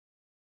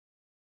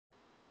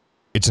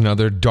It's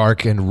another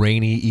dark and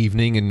rainy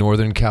evening in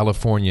Northern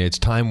California. It's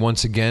time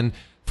once again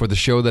for the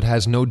show that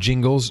has no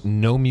jingles,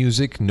 no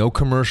music, no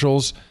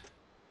commercials,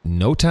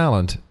 no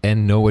talent,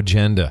 and no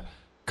agenda.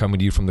 Coming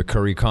to you from the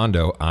Curry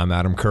Condo, I'm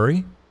Adam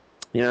Curry.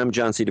 Yeah, I'm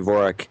John C.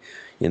 Dvorak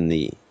in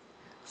the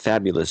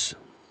fabulous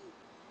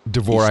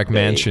Dvorak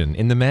Mansion.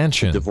 In the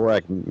mansion. The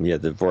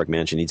Dvorak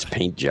Mansion needs a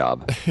paint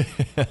job.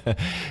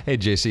 Hey,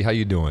 JC, how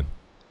you doing?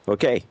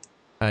 Okay.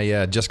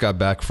 I just got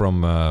back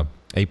from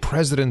a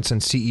president's and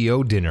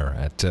CEO dinner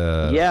at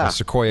the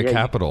Sequoia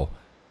Capitol.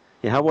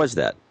 How was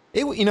that?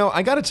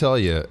 I got to tell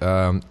you,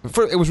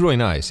 it was really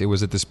nice. It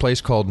was at this place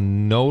called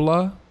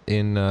NOLA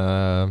in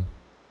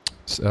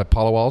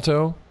Palo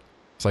Alto.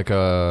 It's like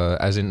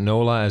as in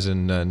NOLA, as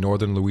in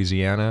northern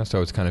Louisiana,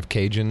 so it's kind of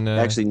Cajun.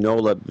 Actually,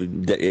 NOLA,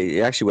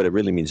 actually what it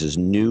really means is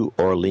New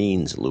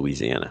Orleans,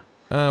 Louisiana.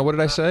 What did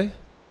I say?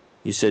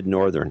 You said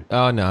northern.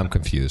 Oh, no, I'm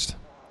confused.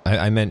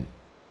 I meant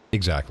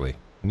exactly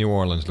New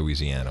Orleans,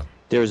 Louisiana.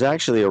 There's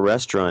actually a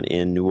restaurant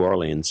in New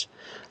Orleans,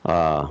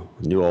 called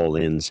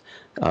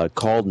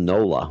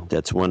NOLA.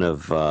 That's one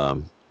of,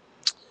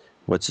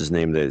 what's his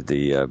name,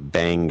 the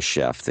Bang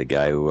chef, the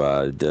guy who...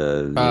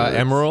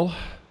 Emeril?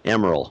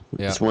 Emeril.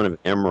 Yeah. It's one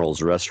of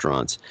Emeril's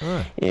restaurants.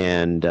 Right.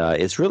 And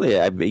it's really,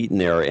 I've eaten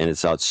there, and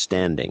it's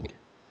outstanding.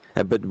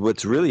 But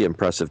what's really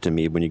impressive to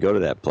me when you go to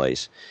that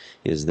place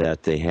is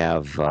that they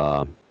have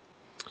a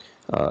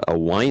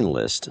wine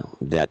list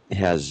that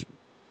has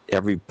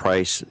every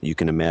price you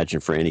can imagine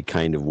for any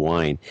kind of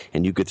wine,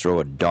 and you could throw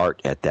a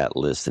dart at that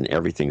list, and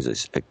everything's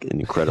an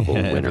incredible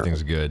winner.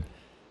 Everything's good.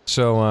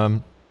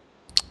 So,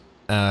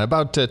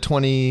 about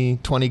 20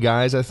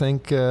 guys, I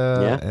think.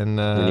 And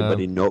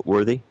anybody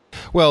noteworthy?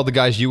 Well, the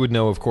guys you would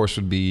know, of course,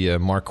 would be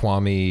Mark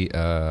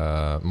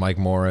Kwame, Mike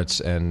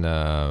Moritz, and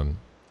oh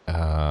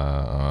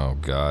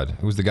God,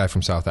 who's the guy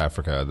from South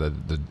Africa?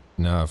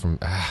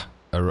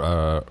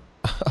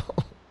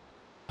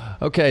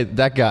 Okay,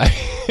 that guy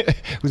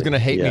who's going to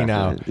hate me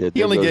now.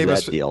 He only gave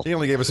us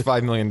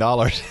 $5 million.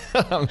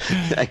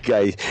 That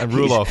guy,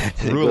 Ruloff.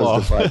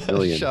 $5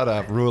 million. Shut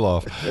up,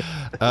 Ruloff.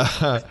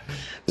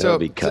 That'll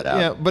be cut out.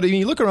 Yeah, but when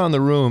you look around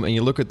the room and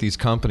you look at these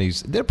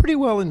companies, they're pretty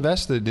well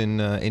invested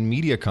in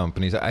media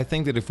companies. I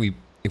think that if we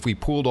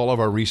pooled all of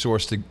our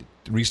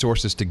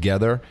resources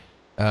together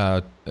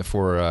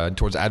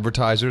towards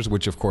advertisers,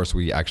 which of course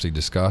we actually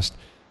discussed,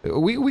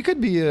 we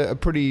could be a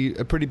pretty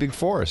big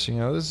force.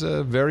 There's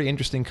very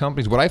interesting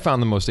companies. What I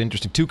found the most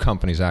interesting, two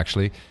companies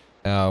actually.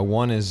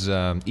 One is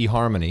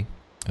eHarmony.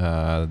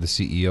 The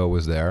CEO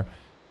was there.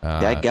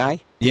 That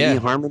guy, yeah, the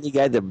eHarmony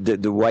guy,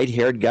 the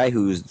white-haired guy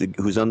who's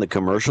on the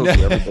commercials,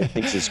 who everybody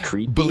thinks is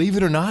creepy. Believe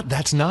it or not,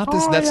 that's not the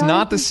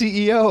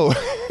CEO.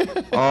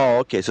 Oh,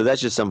 okay, so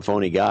that's just some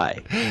phony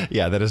guy.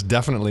 Yeah, that is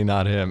definitely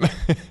not him.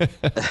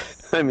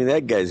 I mean,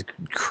 that guy's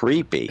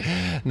creepy.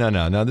 No.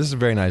 This is a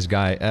very nice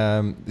guy.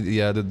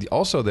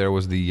 Also there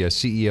was the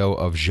CEO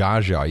of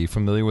Jaja. Are you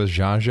familiar with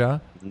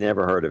Jaja?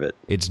 Never heard of it.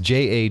 It's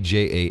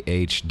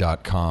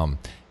JAJAH.com,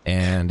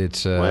 and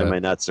it's. Why am I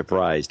not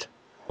surprised?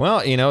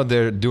 Well,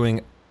 they're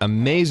doing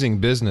amazing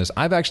business.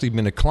 I've actually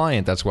been a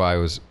client. That's why it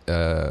was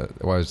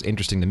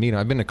interesting to me.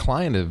 I've been a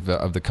client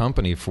of the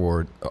company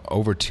for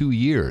over 2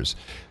 years.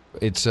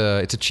 It's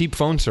a cheap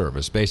phone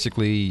service,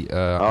 basically.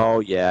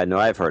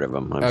 I've heard of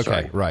him. I'm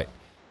sorry. Right.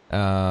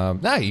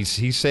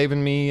 He's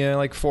saving me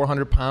like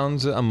 400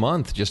 pounds a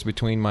month just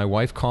between my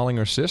wife calling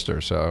her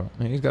sister. So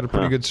he's got a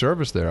pretty good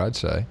service there, I'd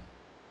say.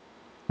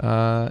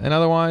 And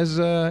otherwise,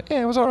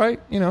 it was all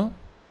right.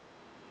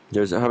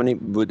 There's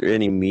were there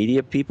any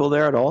media people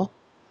there at all?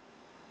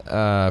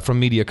 From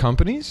media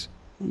companies?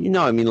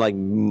 I mean, like,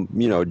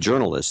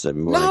 journalists.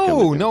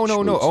 No.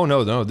 Oh,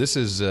 no. This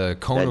is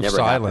Cone of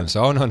Silence.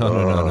 Happened.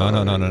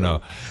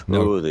 Oh,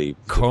 no. The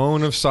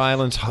Cone of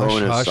Silence,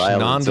 hush,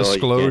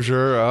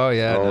 non-disclosure.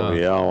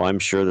 Oh, I'm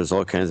sure there's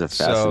all kinds of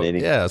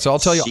fascinating. So I'll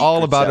tell you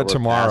all about it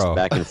tomorrow.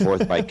 Back and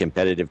forth by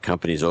competitive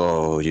companies.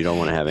 Oh, you don't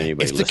want to have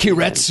anybody. It's the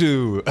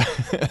Kiretsu.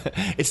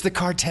 It's the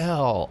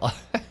cartel.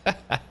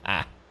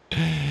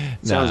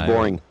 Sounds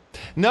boring.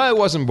 No, it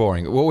wasn't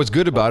boring. What was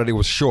good about it, it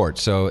was short,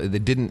 so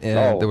it didn't.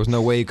 There was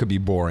no way it could be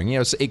boring.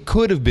 It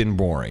could have been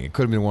boring. It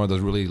could have been one of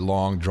those really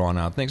long,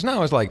 drawn-out things.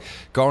 No, it's like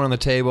going on the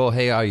table.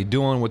 Hey, how you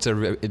doing? What's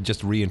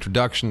just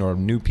reintroduction or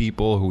new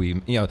people who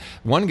we.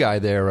 One guy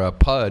there,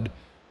 Pud,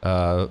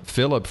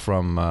 Philip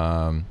from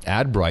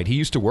AdBright. He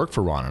used to work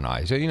for Ron and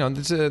I. So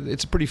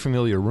it's a pretty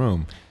familiar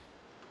room.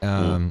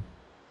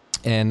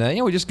 And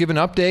we just give an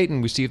update,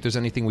 and we see if there's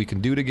anything we can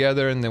do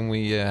together, and then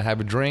we have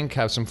a drink,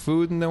 have some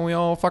food, and then we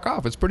all fuck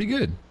off. It's pretty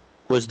good.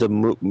 Was the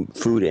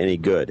food any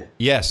good?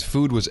 Yes,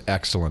 food was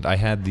excellent. I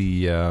had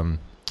they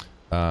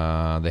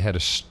had a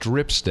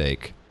strip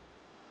steak,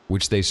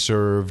 which they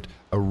served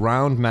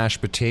around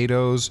mashed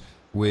potatoes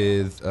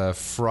with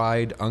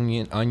fried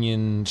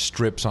onion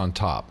strips on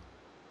top.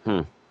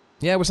 Yeah,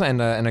 it was,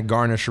 and a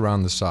garnish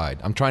around the side.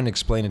 I'm trying to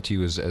explain it to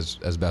you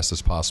as best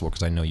as possible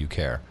because I know you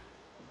care.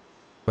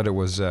 But it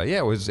was,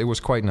 it was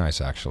quite nice,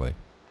 actually.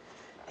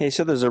 Hey,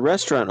 so there's a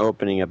restaurant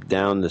opening up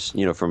down this,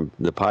 from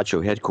the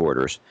Pacho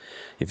headquarters.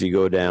 If you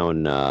go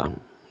down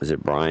is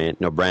it Bryant?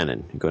 No,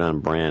 Brannan. You go down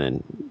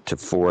Brannan to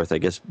 4th, I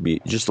guess,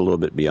 just a little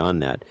bit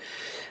beyond that.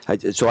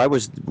 So I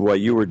was, while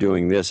you were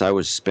doing this, I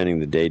was spending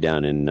the day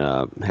down in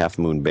Half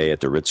Moon Bay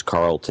at the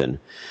Ritz-Carlton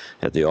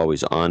at the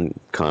Always On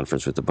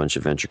conference with a bunch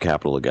of venture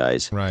capital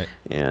guys. Right.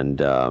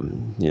 And,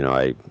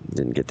 I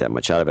didn't get that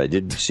much out of it. I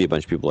did see a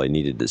bunch of people I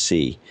needed to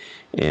see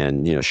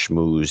and,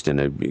 schmoozed.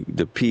 And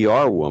the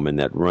PR woman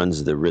that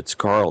runs the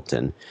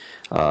Ritz-Carlton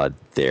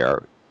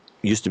there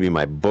used to be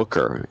my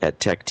booker at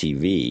Tech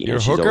TV. Your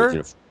hooker?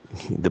 Always,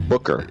 the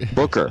booker.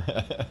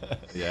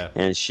 Yeah.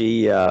 And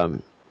she...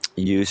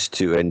 used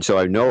to, and so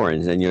I know her,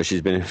 and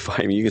she's been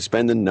inviting me. You can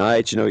spend the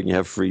night, you can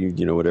have free,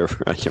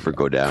 whatever. I never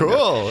go down.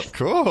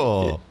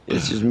 Cool.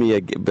 It's just me,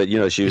 but she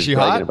was Is she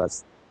bragging hot?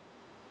 about.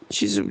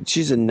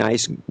 She's a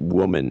nice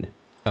woman.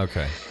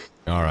 Okay.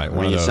 All right.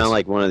 You sound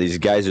like one of these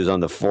guys who's on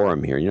the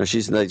forum here.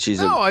 She's like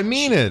No, I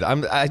mean it.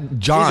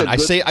 John. I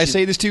good-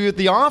 say this to you at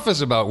the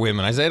office about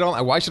women. I say,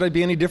 why should I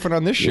be any different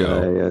on this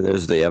show? Yeah,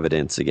 there's the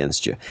evidence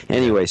against you.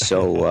 Anyway,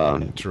 so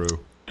True.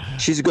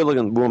 she's a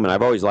good-looking woman.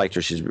 I've always liked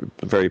her. She's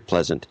very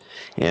pleasant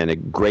and a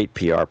great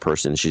PR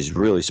person. She's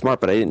really smart,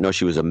 but I didn't know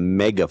she was a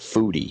mega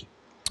foodie.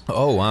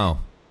 Oh, wow.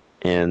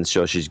 And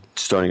so she's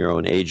starting her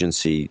own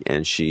agency,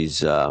 and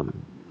she's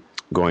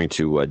going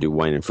to do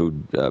wine and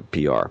food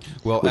PR.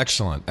 Well,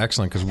 excellent,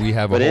 because we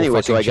have a But whole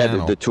anyway, so fucking I got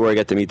channel. the tour. I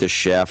got to meet the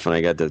chef, and I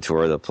got the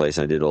tour of the place.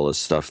 And I did all this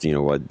stuff,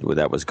 what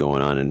that was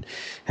going on, and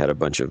had a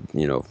bunch of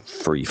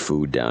free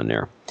food down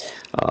there.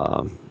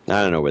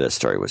 I don't know where that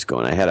story was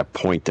going. I had a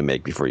point to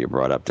make before you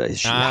brought up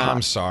that.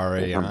 I'm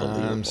sorry.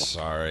 Unbelievable. I'm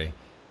sorry.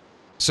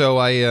 So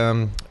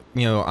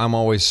I'm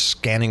always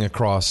scanning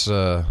across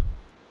all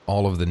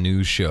of the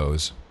news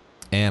shows,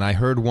 and I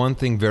heard one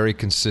thing very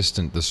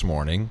consistent this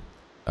morning.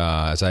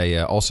 As I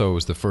also, it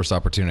was the first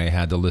opportunity I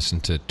had to listen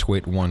to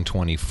Twit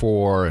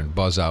 124 and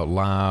Buzz Out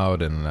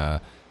Loud,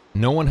 and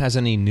no one has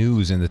any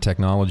news in the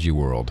technology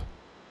world.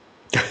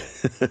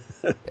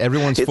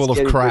 Everyone's It's full of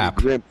getting crap.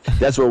 pretty grim.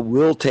 That's what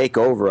we'll take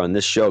over on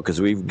this show because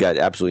we've got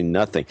absolutely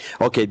nothing.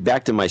 Okay,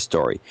 back to my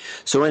story.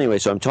 So anyway,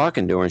 I'm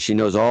talking to her, and she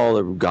knows all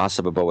the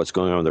gossip about what's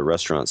going on in the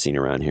restaurant scene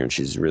around here, and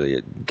she's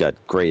really got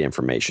great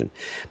information.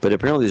 But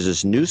apparently there's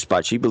this new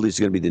spot she believes is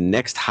going to be the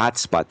next hot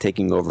spot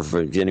taking over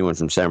for anyone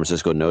from San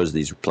Francisco knows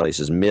these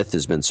places. Myth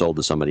has been sold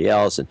to somebody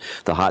else, and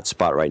the hot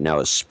spot right now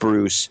is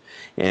Spruce.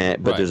 But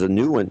Right. there's a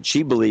new one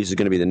she believes is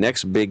going to be the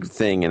next big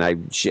thing, and I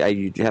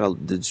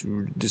had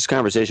this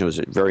conversation was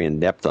very in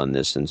depth on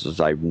this, and so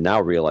I now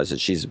realize that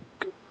she's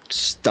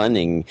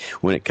stunning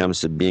when it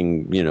comes to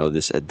being,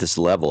 this at this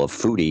level of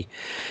foodie.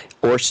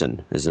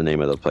 Orson is the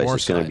name of the place.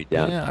 It's going to be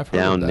down Yeah, I've heard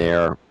of that.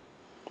 there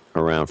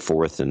around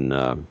 4th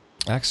and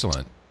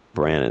Excellent.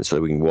 Brannan, so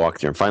we can walk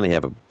there and finally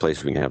have a place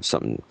where we can have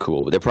something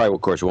cool. But they probably,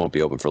 of course, won't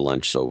be open for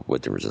lunch, so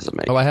what difference does it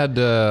make? Well, I had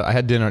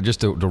dinner,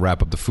 just to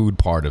wrap up the food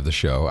part of the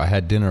show. I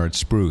had dinner at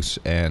Spruce,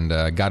 and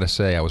got to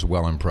say, I was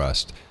well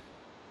impressed.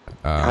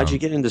 How'd you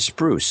get into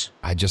Spruce?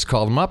 I just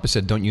called him up and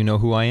said, "Don't you know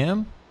who I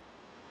am?"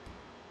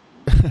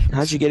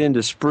 How'd you get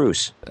into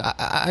Spruce? No,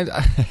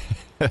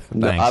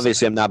 Thanks.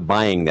 obviously, I'm not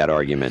buying that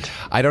argument.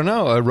 I don't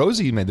know.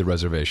 Rosie made the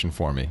reservation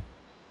for me.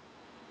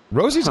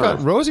 Rosie's got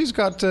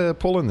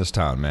pull in this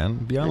town, man.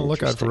 Be on the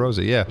lookout for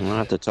Rosie. Yeah, I'll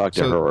have to talk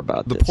to her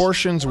about the this.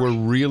 portions were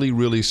really,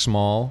 really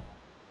small,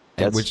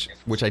 and That's-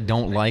 which I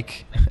don't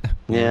like.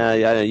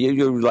 Yeah,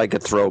 you're like a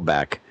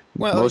throwback.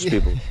 Well, Most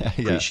people yeah,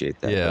 appreciate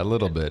that. Yeah, a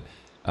little bit.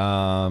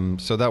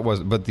 So that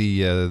was, but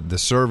the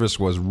service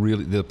was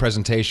really, the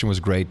presentation was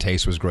great,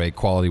 taste was great,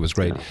 quality was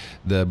great.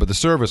 But the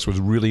service was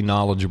really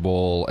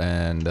knowledgeable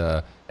and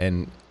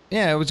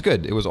yeah, it was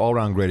good. It was all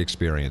around great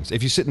experience.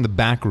 If you sit in the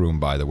back room,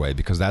 by the way,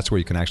 because that's where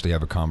you can actually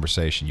have a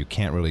conversation. You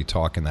can't really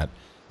talk in that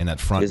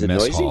front Is it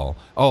mess noisy? hall.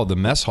 Oh, the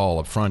mess hall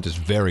up front is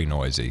very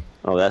noisy.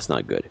 Oh, that's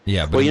not good.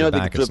 Yeah, but well, in the the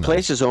back it's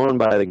place is owned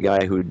by the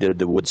guy who did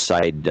the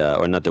Woodside,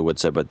 or not the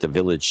Woodside, but the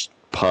Village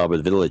Pub, or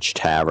the Village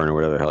Tavern, or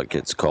whatever the hell it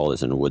gets called,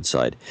 is in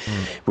Woodside,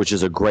 which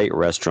is a great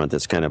restaurant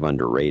that's kind of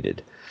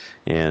underrated.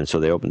 And so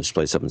they opened this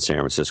place up in San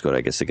Francisco.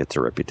 I guess to get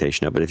their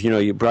reputation up. But if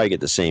you probably get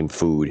the same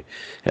food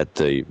at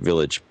the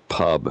Village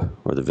Pub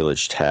or the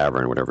Village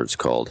Tavern, whatever it's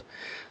called,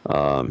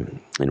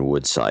 in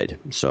Woodside.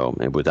 So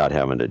and without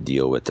having to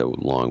deal with the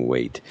long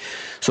wait.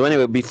 So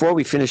anyway, before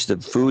we finish the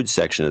food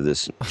section of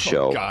this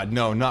show, Oh God,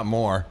 no, not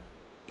more.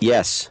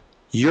 yes,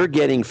 you're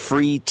getting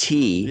free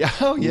tea. Yeah,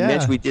 oh, You yeah.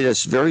 mentioned we did a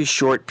very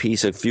short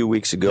piece a few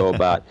weeks ago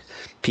about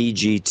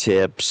PG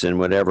tips and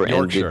whatever.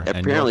 Yorkshire, and and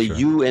apparently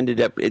Yorkshire. you ended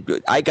up.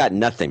 I got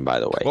nothing, by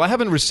the way. Well, I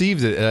haven't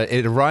received it.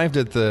 It arrived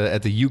at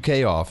the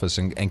UK office,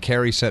 and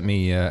Carrie sent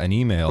me an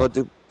email.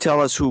 But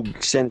tell us who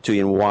sent it to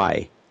you and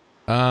why.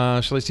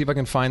 Shall I see if I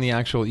can find the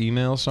actual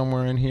email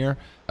somewhere in here?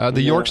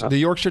 The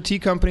Yorkshire Tea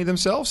Company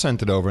themselves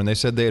sent it over, and they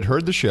said they had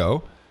heard the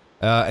show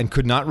and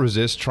could not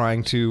resist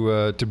trying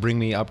to bring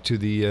me up to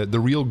the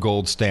real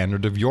gold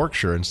standard of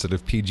Yorkshire instead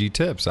of PG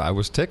tips. I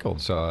was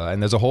tickled. So,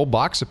 and there's a whole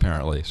box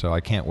apparently. So I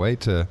can't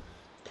wait to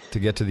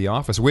get to the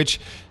office. Which,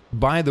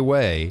 by the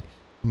way,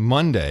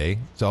 Monday.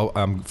 So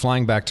I'm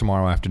flying back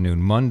tomorrow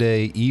afternoon.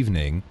 Monday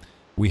evening,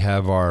 we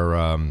have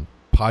our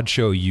Pod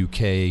Show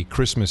UK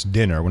Christmas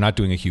dinner. We're not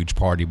doing a huge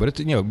party, but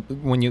it's,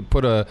 when you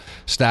put a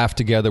staff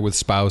together with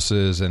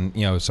spouses and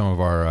some of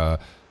our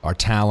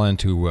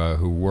talent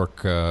who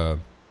work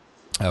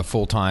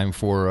full time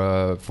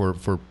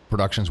for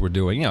productions we're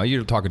doing,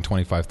 you're talking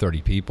 25,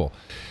 30 people.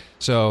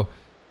 So,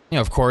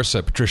 of course,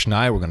 Patricia and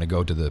I were going to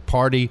go to the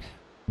party.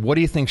 What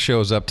do you think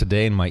shows up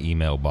today in my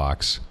email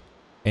box?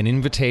 An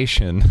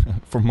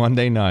invitation for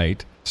Monday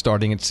night,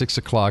 starting at 6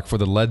 o'clock, for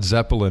the Led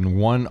Zeppelin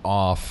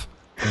one-off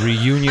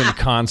reunion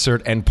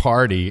concert and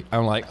party.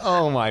 I'm like,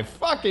 oh my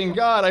fucking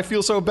God, I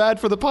feel so bad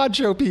for the Pod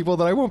Show people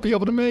that I won't be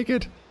able to make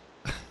it.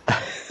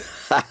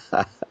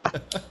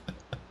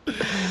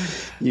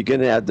 You're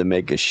going to have to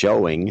make a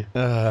showing.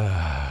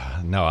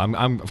 No,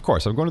 I'm of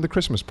course I'm going to the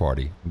Christmas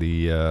party.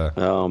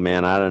 Oh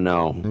man, I don't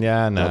know.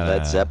 Yeah, no.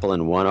 Led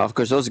Zeppelin one off,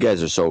 because those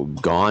guys are so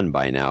gone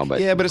by now.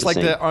 But yeah, but it's like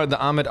the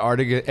Ahmet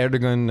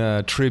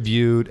Erdogan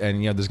tribute,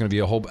 and there's going to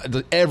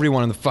be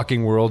everyone in the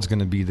fucking world's going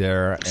to be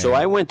there. So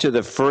I went to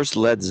the first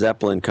Led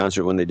Zeppelin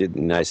concert when they did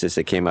Nisus.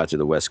 They came out to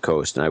the West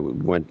Coast, and I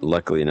went.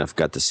 Luckily enough,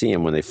 got to see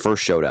them when they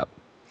first showed up.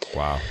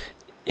 Wow.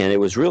 And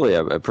it was really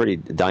a pretty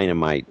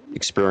dynamite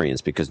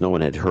experience, because no one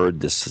had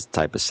heard this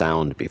type of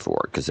sound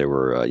before, because they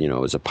were, it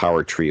was a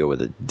power trio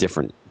with a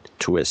different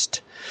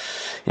twist.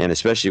 And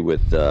especially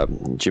with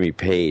Jimmy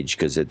Page,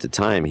 because at the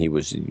time he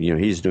was,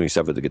 he's doing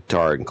stuff with the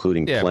guitar,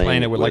 including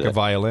playing it with like a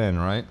violin,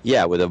 right?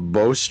 Yeah, with a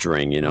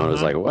bowstring, It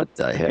was like, what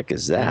the heck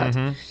is that?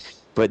 Mm-hmm.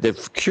 But the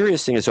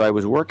curious thing is, so I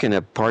was working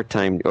a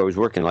part-time, I was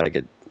working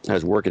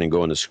and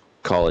going to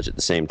college at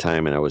the same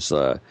time, and I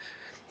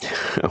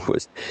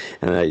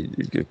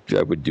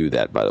would do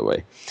that, by the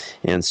way.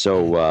 And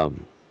so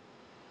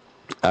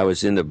I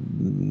was in the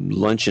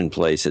luncheon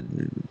place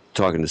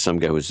talking to some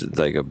guy who was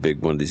like a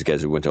big one of these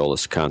guys who went to all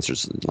these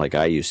concerts like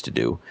I used to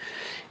do.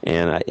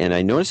 And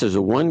I noticed there's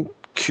one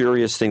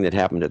curious thing that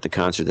happened at the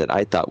concert that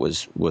I thought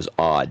was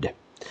odd.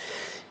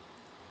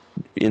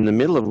 In the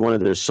middle of one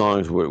of their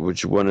songs,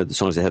 which one of the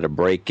songs that had a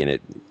break in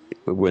it,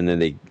 when then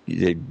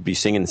they'd be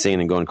singing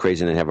and going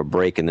crazy, and then have a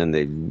break, and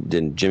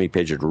then Jimmy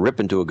Page would rip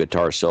into a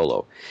guitar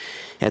solo.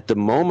 At the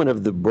moment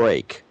of the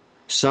break,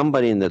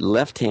 somebody in the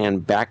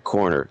left-hand back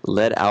corner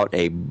let out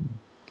a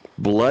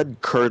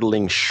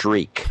blood-curdling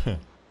shriek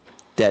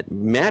that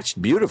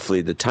matched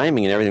beautifully. The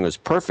timing and everything was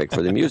perfect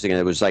for the music, and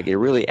it was like it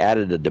really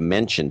added a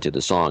dimension to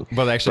the song.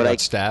 But they actually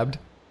got stabbed?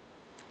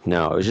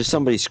 No, it was just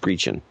somebody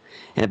screeching.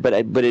 But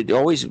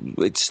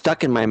it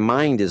stuck in my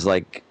mind as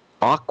like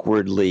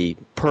awkwardly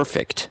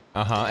perfect.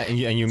 And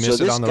you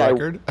missed it on the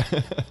record?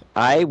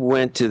 I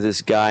went to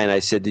this guy and I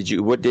said,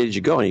 what day did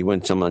you go? And he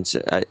went some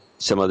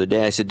other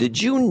day. I said,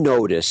 did you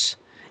notice?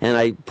 And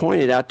I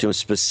pointed out to him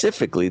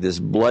specifically this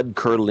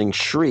blood-curdling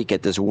shriek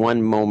at this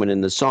one moment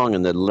in the song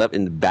in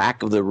the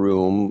back of the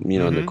room,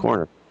 in the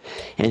corner.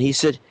 And he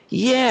said,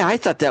 yeah, I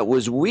thought that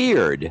was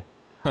weird.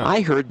 Huh.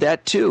 I heard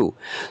that too.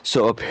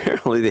 So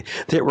apparently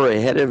they were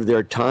ahead of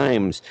their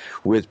times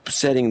with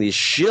setting these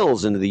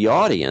shills into the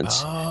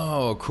audience.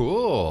 Oh,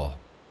 cool.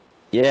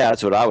 Yeah,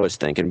 that's what I was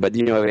thinking. But,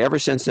 ever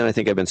since then, I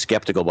think I've been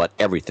skeptical about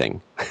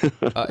everything.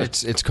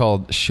 It's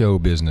called show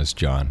business,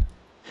 John.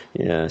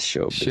 Yeah,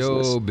 show business.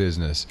 Show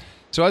business.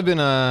 So I've been,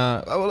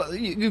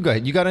 you go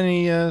ahead. You got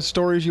any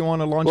stories you want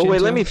to launch into? Well,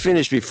 wait, let me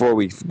finish before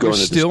we go into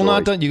the story. Still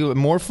not done? You got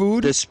more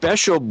food? The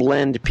special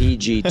blend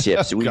PG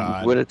tips. We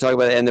want to talk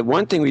about that. And the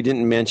one thing we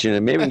didn't mention,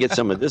 and maybe we can get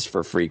some of this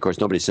for free. Of course,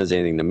 nobody says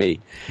anything to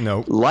me.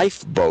 No.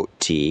 Lifeboat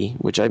tea,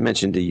 which I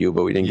mentioned to you,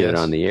 but we didn't get it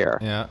on the air.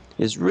 Yeah.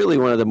 Is really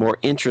one of the more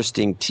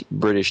interesting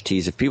British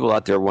teas. If people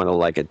out there want to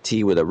like a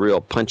tea with a real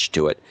punch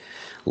to it,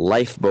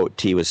 lifeboat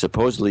tea was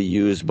supposedly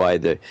used by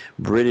the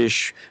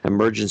British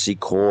Emergency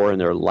Corps in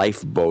their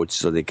lifeboats,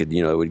 so they could,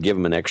 it would give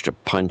them an extra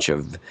punch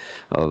of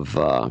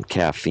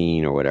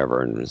caffeine or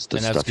whatever, and it's the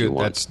and that's stuff good. you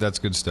want. That's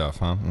good stuff,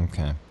 huh?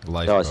 Okay,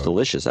 lifeboat. Oh, it's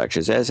delicious.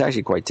 Actually, it's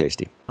actually quite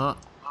tasty. Huh.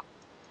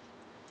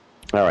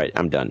 All right,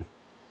 I'm done.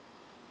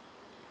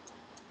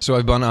 So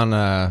I've been on.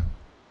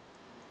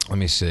 Let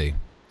me see.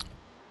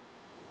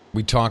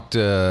 We talked.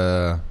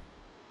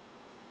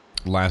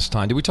 Last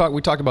time, we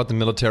talked about the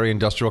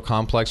military-industrial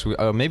complex?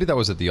 Maybe that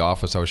was at the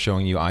office. I was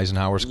showing you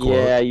Eisenhower's quote.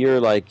 Yeah,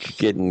 you're like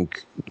getting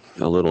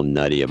a little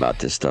nutty about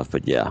this stuff,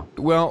 but yeah.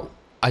 Well,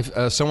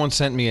 someone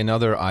sent me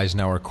another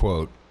Eisenhower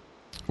quote,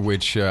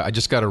 which I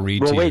just got to read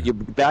to you. Well, wait, you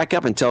back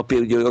up and tell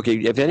people, okay,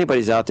 if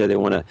anybody's out there, they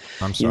want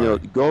to,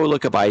 go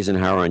look up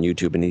Eisenhower on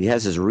YouTube, and he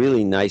has this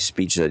really nice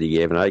speech that he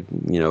gave, and I,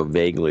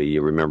 vaguely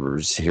remember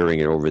hearing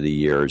it over the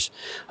years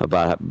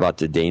about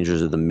the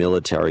dangers of the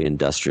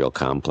military-industrial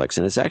complex.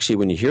 And it's actually,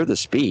 when you hear the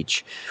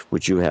speech,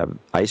 which you have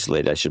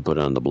isolated, I should put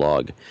it on the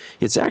blog,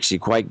 it's actually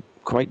quite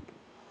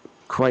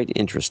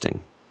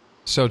interesting.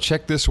 So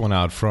check this one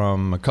out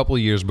from a couple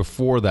of years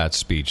before that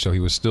speech. So he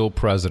was still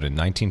president,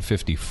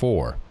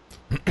 1954.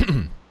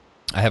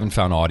 I haven't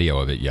found audio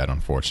of it yet,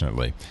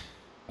 unfortunately.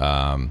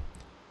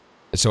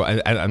 So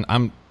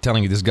I'm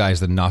telling you, this guy is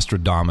the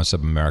Nostradamus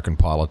of American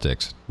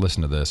politics.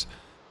 Listen to this.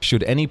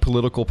 Should any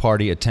political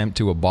party attempt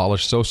to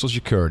abolish Social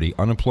Security,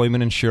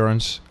 unemployment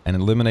insurance, and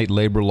eliminate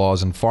labor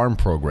laws and farm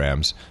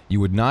programs, you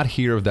would not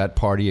hear of that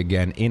party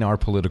again in our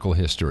political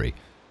history.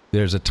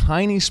 There's a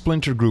tiny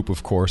splinter group,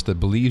 of course, that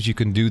believes you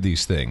can do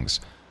these things.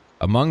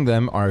 Among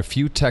them are a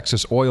few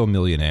Texas oil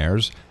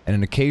millionaires and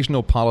an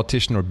occasional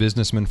politician or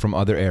businessman from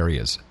other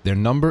areas. Their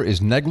number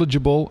is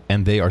negligible,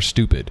 and they are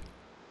stupid.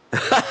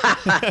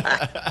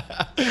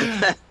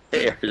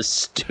 They are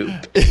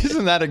stupid.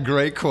 Isn't that a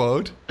great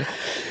quote?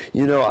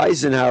 You know,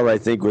 Eisenhower, I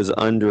think, was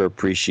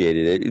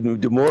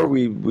underappreciated. The more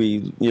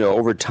we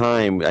over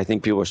time, I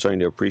think people are starting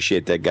to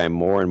appreciate that guy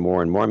more and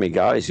more and more. I mean,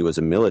 guys, he was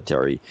a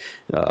military,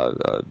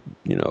 Yeah,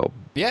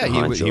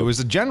 he was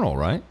a general,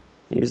 right?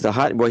 He was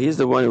he's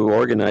the one who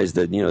organized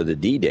the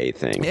D-Day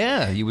thing.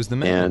 Yeah, he was the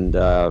man.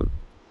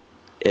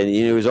 And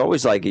he was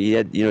always like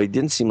he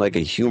didn't seem like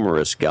a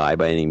humorous guy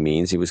by any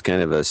means. He was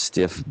kind of a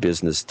stiff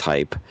business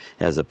type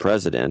as a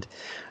president.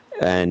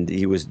 And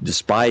he was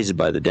despised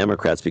by the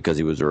Democrats because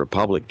he was a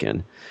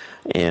Republican.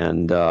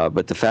 And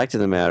but the fact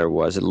of the matter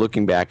was that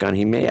looking back on,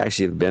 he may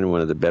actually have been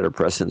one of the better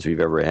presidents we've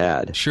ever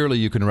had. Surely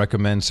you can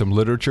recommend some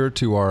literature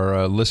to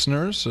our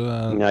listeners.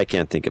 I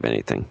can't think of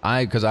anything.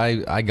 Because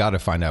I got to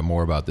find out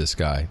more about this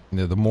guy.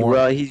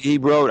 Well, he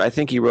wrote. I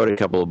think he wrote a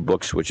couple of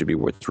books which would be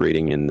worth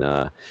reading,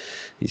 and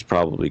he's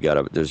probably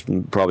there's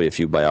probably a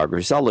few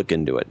biographies. I'll look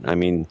into it. I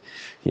mean,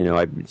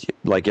 I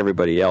like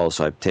everybody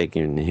else, I've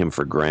taken him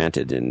for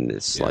granted, and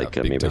it's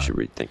maybe I should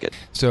rethink it.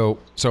 So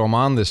I'm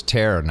on this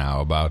tear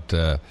now about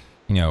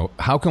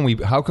how can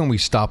we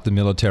stop the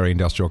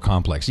military-industrial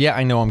complex? Yeah,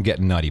 I know I'm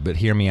getting nutty, but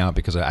hear me out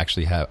because I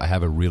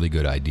have a really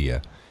good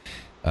idea.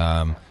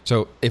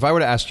 So if I were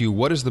to ask you,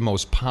 what is the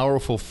most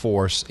powerful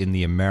force in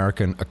the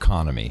American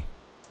economy?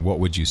 What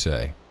would you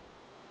say?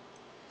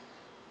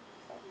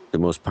 The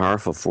most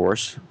powerful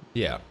force?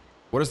 Yeah.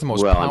 What is the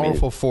most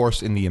powerful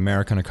force in the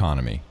American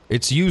economy?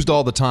 It's used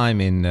all the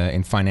time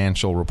in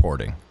financial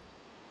reporting.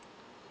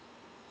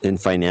 In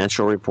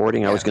financial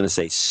reporting? Yeah. I was going to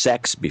say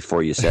sex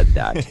before you said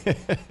that.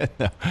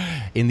 No.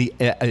 In the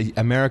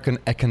American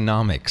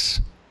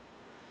economics.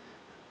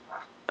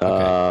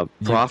 Okay.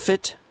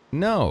 Profit?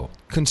 No.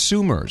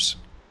 Consumers.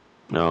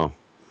 No.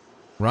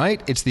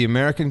 Right? It's the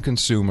American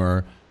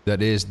consumer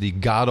that is the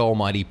God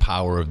almighty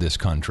power of this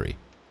country.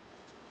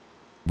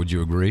 Would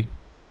you agree?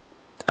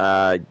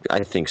 I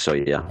think so,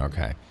 yeah.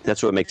 Okay.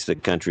 That's what makes the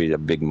country a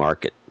big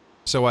market.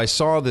 So I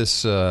saw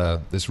this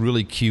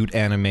really cute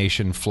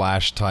animation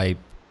flash type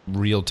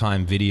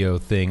real-time video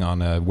thing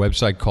on a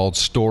website called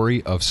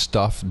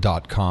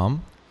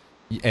storyofstuff.com.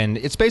 And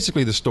it's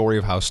basically the story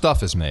of how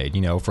stuff is made,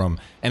 from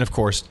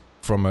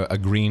a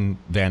green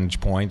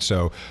vantage point.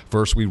 So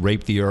first we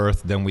rape the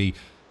earth, then we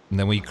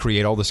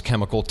create all this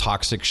chemical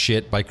toxic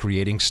shit by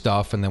creating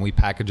stuff, and then we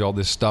package all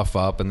this stuff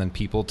up, and then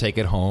people take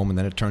it home, and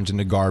then it turns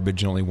into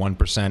garbage, and only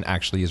 1%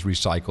 actually is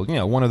recycled.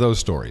 One of those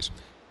stories.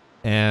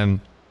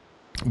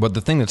 But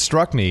the thing that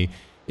struck me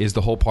is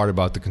the whole part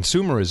about the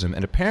consumerism.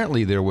 And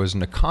apparently there was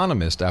an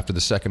economist after the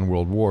Second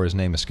World War, his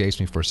name escapes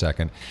me for a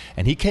second,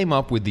 and he came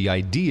up with the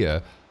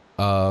idea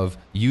of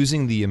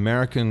using the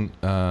American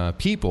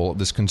people,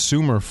 this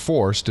consumer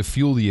force, to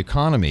fuel the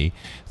economy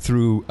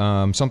through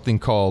something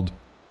called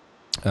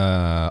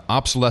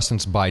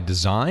obsolescence by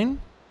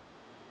design,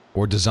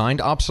 or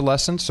designed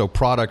obsolescence. So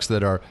products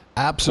that are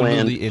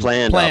absolutely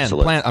planned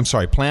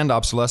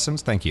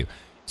obsolescence. Thank you.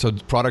 So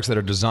products that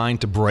are designed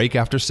to break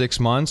after 6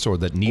 months, or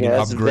that need an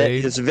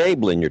upgrade. It's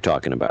Veblen you're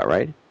talking about,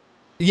 right?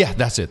 Yeah,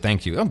 that's it.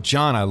 Thank you. Oh,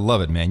 John, I love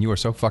it, man. You are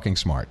so fucking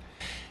smart.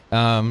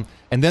 And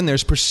then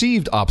there's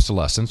perceived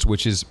obsolescence,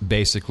 which is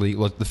basically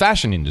the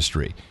fashion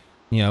industry.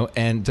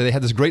 And they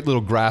had this great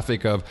little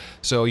graphic of,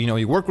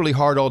 you work really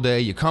hard all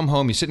day, you come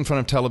home, you sit in front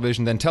of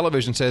television, then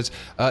television says,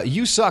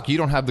 you suck, you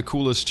don't have the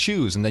coolest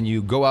shoes. And then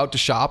you go out to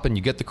shop and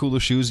you get the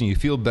coolest shoes and you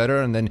feel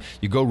better. And then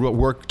you go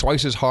work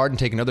twice as hard and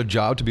take another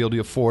job to be able to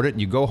afford it. And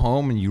you go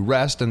home and you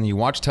rest and you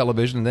watch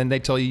television. And then they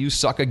tell you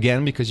suck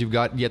again because you've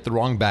got yet the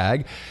wrong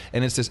bag.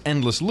 And it's this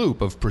endless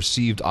loop of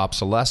perceived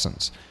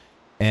obsolescence.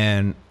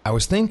 And I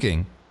was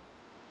thinking,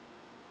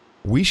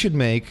 we should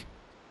make,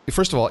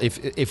 first of all,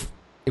 if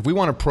we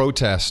want to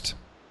protest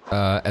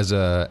as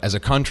a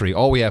country,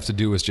 all we have to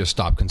do is just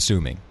stop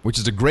consuming, which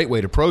is a great way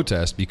to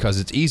protest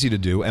because it's easy to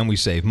do and we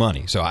save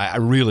money. So I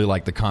really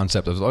like the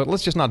concept of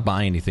let's just not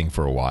buy anything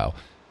for a while,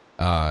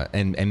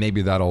 and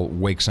maybe that'll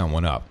wake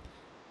someone up.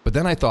 But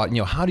then I thought,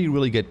 how do you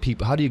really get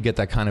people? How do you get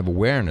that kind of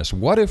awareness?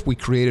 What if we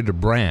created a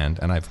brand,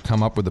 and I've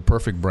come up with the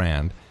perfect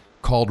brand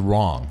called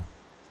Wrong?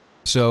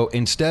 So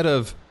instead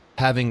of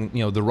having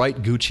the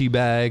right Gucci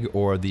bag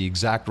or the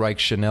exact right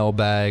Chanel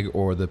bag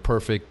or the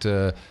perfect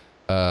shoes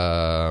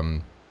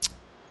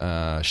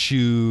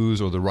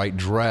or the right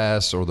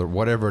dress or the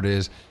whatever it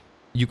is,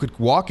 you could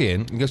walk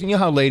in because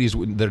how ladies,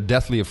 they're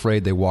deathly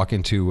afraid they walk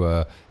into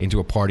a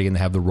party and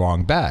they have the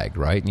wrong bag,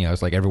 right?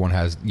 It's like everyone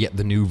has yet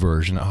the new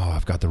version.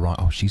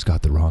 She's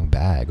got the wrong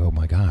bag. Oh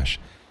my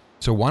gosh.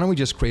 So why don't we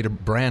just create a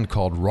brand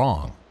called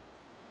Wrong?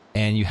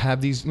 And you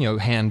have these,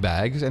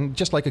 handbags, and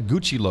just like a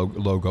Gucci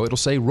logo, it'll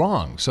say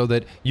Wrong, so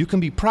that you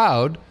can be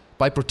proud,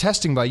 by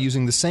protesting by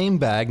using the same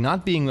bag,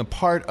 not being a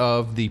part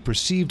of the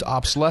perceived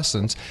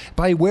obsolescence,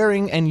 by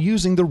wearing and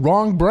using the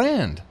wrong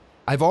brand.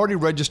 I've already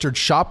registered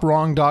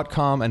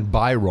shopwrong.com and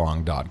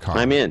buywrong.com.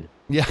 I'm in.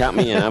 Yeah. Count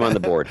me in. I'm on the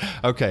board.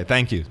 Okay,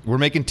 thank you. We're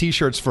making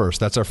T-shirts first.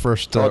 That's our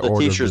first the order of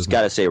T-shirt's business.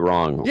 got to say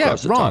wrong. Yeah,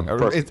 across the wrong.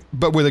 top.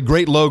 But with a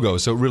great logo,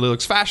 so it really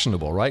looks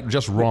fashionable, right?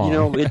 Just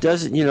wrong. It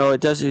does.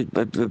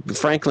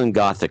 Franklin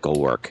Gothic will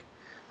work.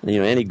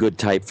 Any good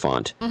type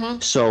font.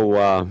 Mm-hmm.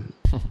 So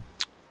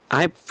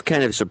I'm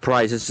kind of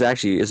surprised. This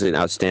actually is an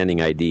outstanding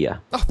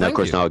idea. Oh, now, of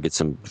course, now I'll get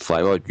some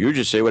flag. Well, you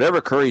just say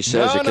whatever Curry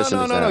says.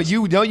 No.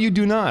 You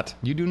do not.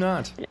 You do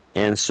not.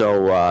 And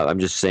so I'm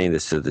just saying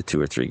this to the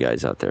 2 or 3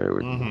 guys out there who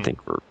would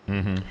think we're.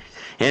 Mm-hmm.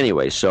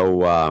 Anyway,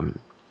 so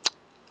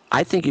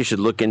I think you should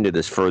look into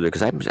this further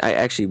because I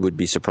actually would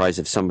be surprised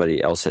if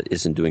somebody else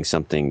isn't doing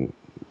something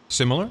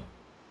similar.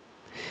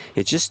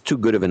 It's just too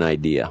good of an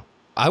idea.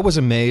 I was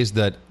amazed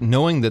that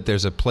knowing that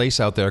there's a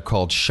place out there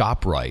called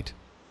ShopRite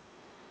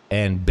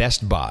and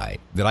Best Buy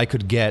that I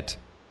could get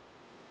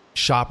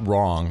Shop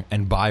Wrong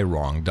and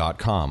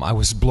buywrong.com. I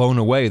was blown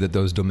away that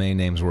those domain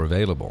names were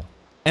available.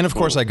 And of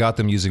course, I got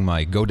them using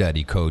my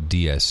GoDaddy code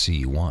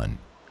DSC1.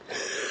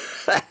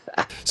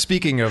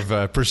 Speaking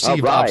of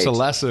perceived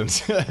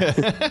obsolescence.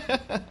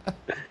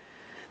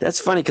 That's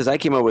funny because I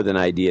came up with an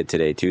idea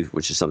today, too,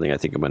 which is something I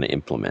think I'm going to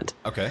implement.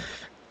 Okay.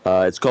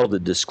 It's called the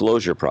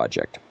Disclosure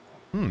Project.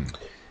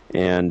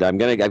 And I've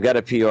got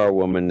a PR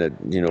woman that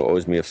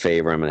owes me a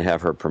favor. I'm going to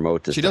have her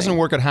promote this. She doesn't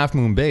work at Half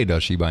Moon Bay,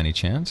 does she, by any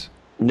chance?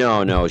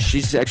 No.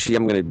 She's actually.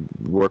 I'm going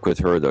to work with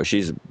her though.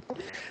 She's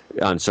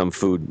on some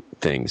food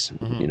things.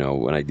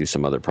 When I do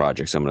some other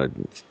projects, I'm going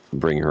to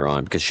bring her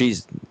on because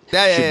she's.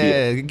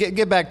 Yeah.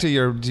 Get back to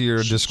your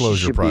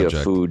disclosure project. She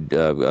should be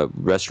a food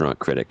restaurant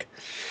critic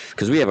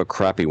because we have a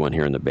crappy one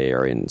here in the Bay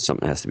Area and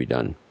something has to be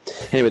done.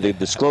 Anyway, the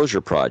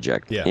Disclosure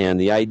Project. Yeah. And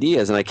the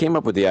idea is, and I came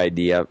up with the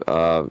idea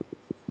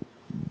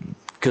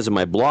because of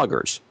my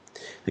bloggers,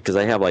 because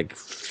I have like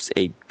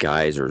 8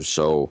 guys or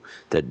so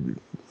that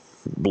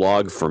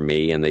blog for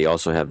me, and they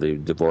also have the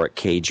Dvorak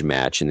Cage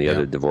Match and the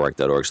other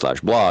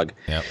Dvorak.org/blog.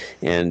 Yep.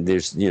 And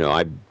there's,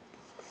 I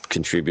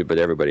contribute, but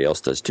everybody else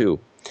does too.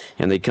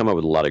 And they come up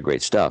with a lot of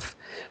great stuff.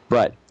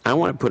 But I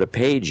want to put a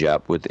page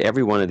up with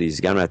every one of these.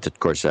 I don't have to, of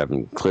course, I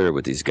haven't cleared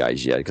with these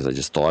guys yet because I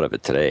just thought of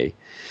it today.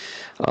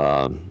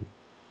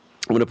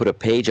 I'm going to put a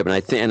page up,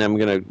 and I'm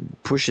going to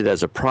push it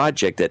as a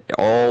project that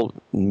all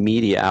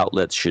media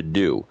outlets should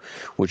do,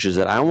 which is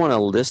that I want a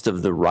list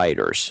of the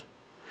writers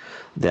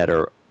that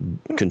are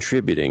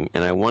contributing,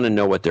 and I want to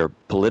know what their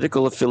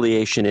political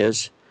affiliation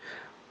is,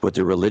 what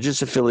their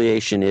religious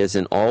affiliation is,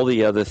 and all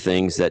the other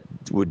things that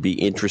would be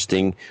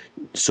interesting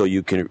so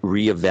you can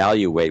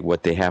reevaluate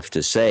what they have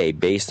to say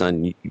based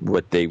on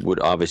what they would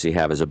obviously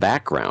have as a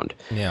background.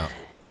 Yeah.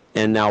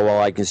 And now,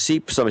 while I can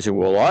see somebody saying,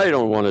 well, I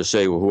don't want to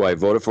say who I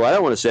voted for. I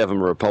don't want to say if I'm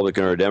a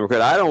Republican or a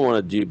Democrat. I don't want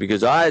to do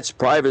because it's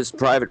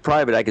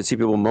private. I can see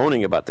people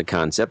moaning about the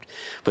concept.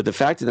 But the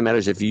fact of the matter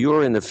is, if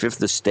you're in the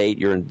fifth estate,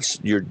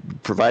 you're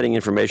providing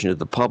information to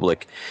the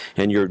public,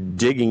 and you're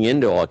digging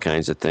into all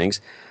kinds of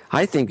things,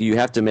 I think you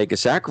have to make a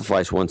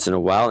sacrifice once in a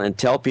while and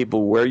tell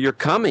people where you're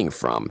coming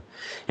from.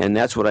 And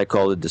that's what I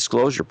call the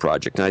Disclosure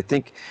Project. And I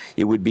think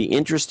it would be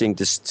interesting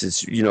to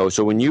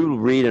so when you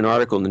read an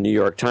article in the New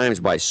York Times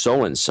by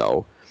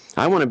so-and-so,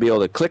 I want to be able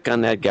to click on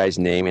that guy's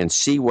name and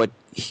see what,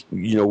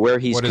 where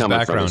he's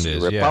coming from. Is he a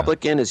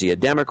Republican? Yeah. Is he a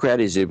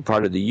Democrat? Is he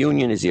part of the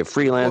union? Is he a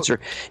freelancer?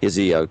 Is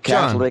he a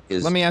Catholic?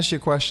 John, let me ask you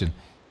a question.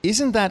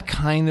 Isn't that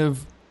kind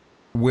of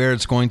where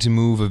it's going to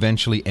move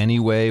eventually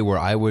anyway, where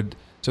I would...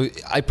 So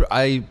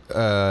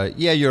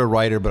you're a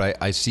writer,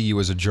 but I see you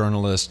as a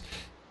journalist.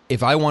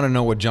 If I want to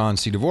know what John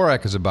C.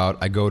 Dvorak is about,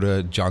 I go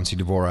to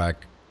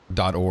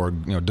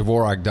johncdvorak.org,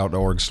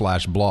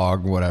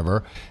 dvorak.org/blog,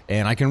 whatever,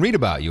 and I can read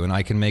about you and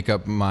I can make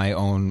up my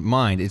own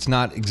mind. It's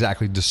not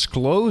exactly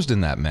disclosed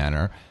in that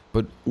manner,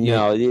 but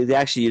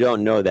actually, you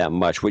don't know that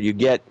much. What you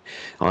get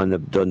on the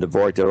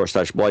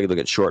Dvorak.org/blog, you look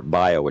at short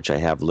bio, which I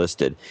have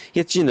listed.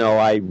 It's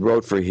I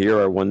wrote for here,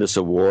 I won this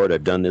award,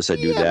 I've done this, I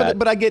do that.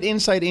 But I get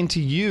insight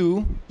into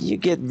you. You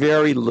get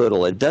very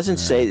little. It doesn't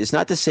say. It's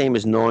not the same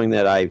as knowing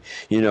that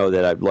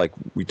that I've like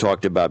we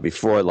talked about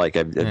before. Like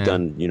I've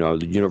done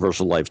the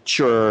Universal Life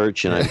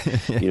Church, and I'm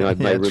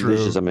my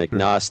religious. I'm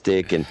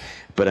agnostic,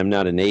 but I'm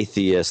not an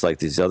atheist like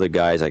these other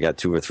guys. I got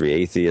 2 or 3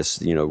 atheists.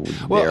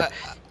 There.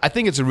 I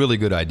think it's a really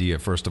good idea,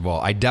 first of all.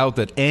 I doubt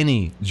that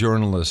any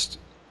journalist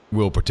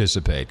will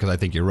participate because I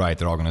think you're right.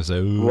 They're all going to say,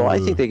 ooh. Well, I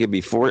think they could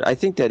be forced. I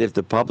think that if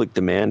the public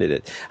demanded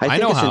it. I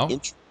know how.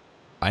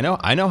 I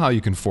know how you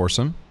can force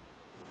them.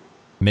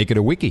 Make it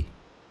a wiki.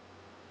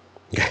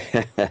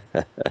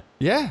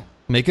 Yeah,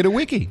 make it a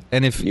wiki.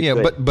 And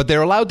but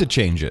they're allowed to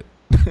change it.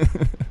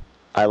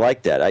 I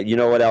like that. You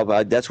know what, Al?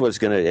 That's what it's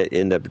going to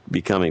end up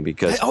becoming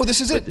because...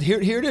 this is it.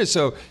 Here it is.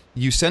 So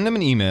you send them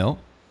an email.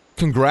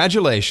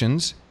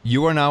 Congratulations.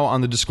 You are now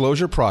on the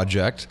Disclosure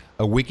Project.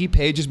 A wiki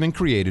page has been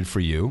created for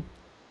you.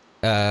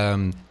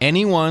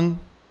 Anyone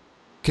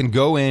can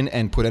go in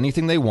and put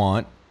anything they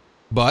want,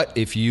 but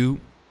if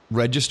you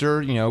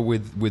register,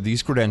 with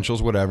these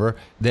credentials, whatever,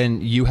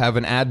 then you have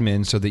an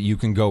admin so that you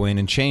can go in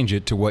and change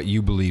it to what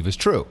you believe is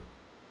true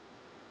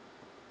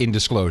in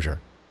disclosure.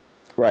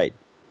 Right.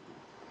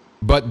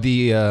 But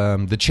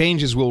the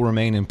changes will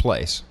remain in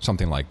place,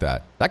 something like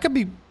that. That could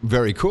be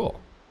very cool.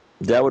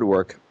 That would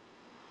work.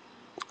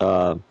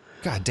 God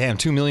damn,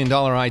 $2 million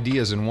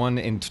ideas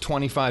in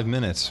 25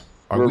 minutes.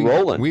 We're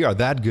rolling. We are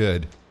that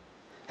good.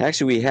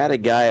 Actually, we had a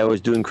guy, I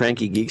was doing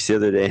Cranky Geeks the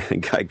other day, and a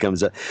guy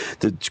comes up.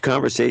 The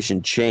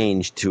conversation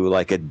changed to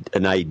like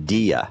an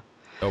idea.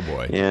 Oh,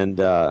 boy. And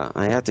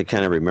I have to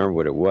kind of remember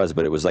what it was,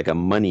 but it was like a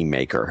money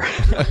maker.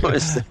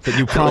 That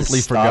you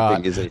promptly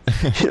forgot.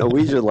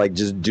 We should like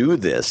just do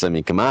this. I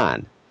mean, come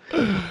on.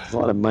 There's a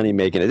lot of money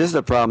making it. This is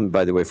the problem,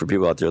 by the way, for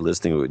people out there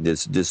listening.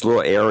 This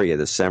little area,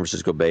 the San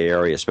Francisco Bay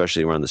Area,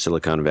 especially around the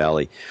Silicon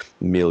Valley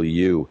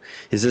milieu,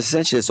 is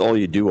essentially that's all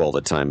you do all the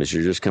time. Is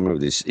you're just coming up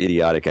with these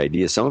idiotic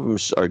ideas. Some of them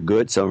are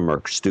good, some of them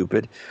are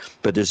stupid,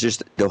 but there's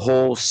just the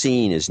whole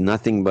scene is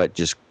nothing but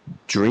just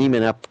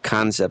dreaming up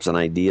concepts and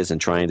ideas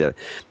and trying to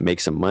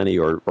make some money,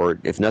 or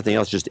if nothing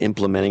else, just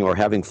implementing or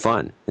having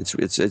fun.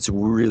 It's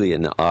really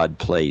an odd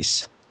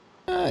place.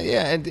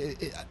 Yeah,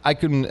 and I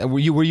couldn't. Were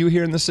you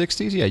here in the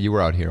 '60s? Yeah, you were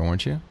out here,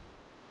 weren't you?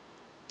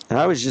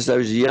 I was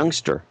a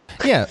youngster.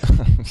 Yeah,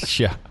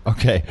 yeah.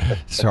 Okay,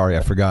 sorry,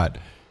 I forgot.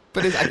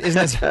 But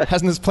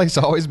hasn't this place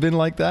always been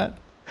like that?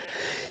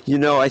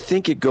 I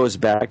think it goes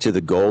back to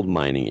the gold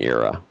mining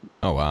era.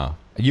 Oh wow.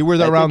 You were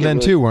around then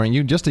too, weren't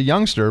you? Just a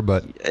youngster,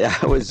 but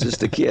I was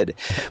just a kid.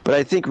 But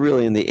I think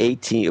really in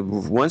the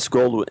once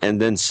gold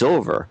and then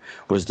silver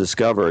was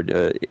discovered,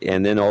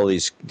 and then all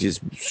these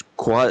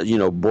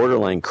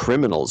borderline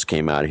criminals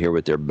came out here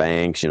with their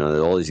banks.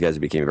 All these guys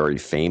became very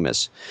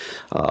famous.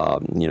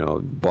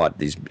 Bought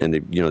these, and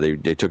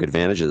they took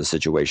advantage of the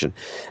situation.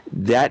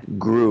 That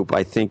group,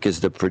 I think, is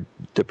the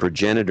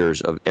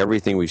progenitors of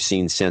everything we've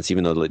seen since.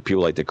 Even though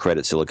people like to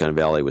credit Silicon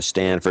Valley with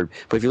Stanford,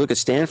 but if you look at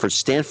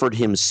Stanford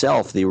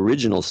himself. The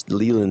original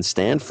Leland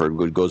Stanford,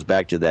 which goes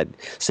back to that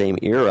same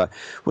era,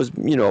 was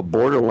a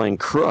borderline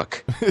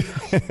crook.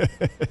 Yeah.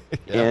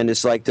 And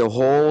it's like the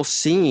whole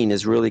scene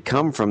has really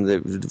come from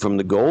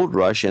the gold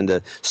rush and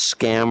the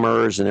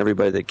scammers and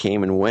everybody that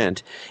came and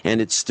went, and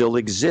it still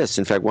exists.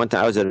 In fact, one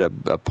time I was at a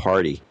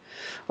party.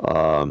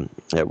 I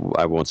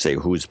won't say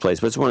whose place,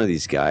 but it's one of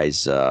these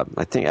guys.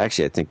 I think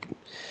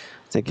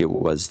it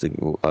was the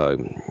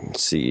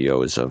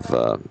CEOs of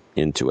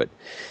Intuit,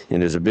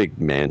 and there's a big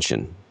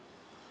mansion.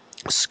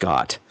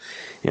 Scott.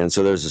 And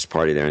so there's this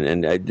party there,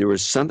 and I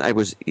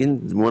was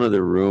in one of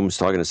the rooms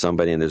talking to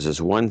somebody, and there's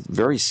this one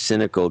very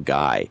cynical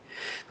guy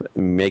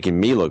making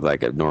me look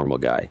like a normal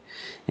guy.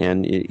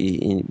 And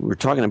we're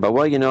talking about,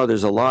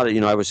 there's a lot of,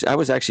 I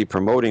was actually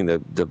promoting the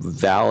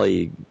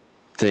Valley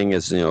thing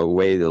as, a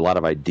way that a lot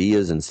of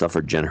ideas and stuff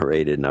are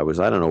generated, and I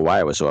don't know why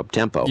I was so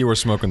up-tempo. You were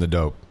smoking the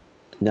dope.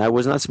 No, I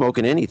was not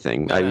smoking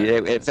anything.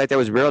 In fact, I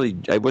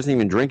wasn't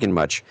even drinking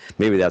much.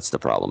 Maybe that's the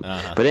problem.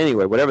 Uh-huh. But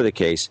anyway, whatever the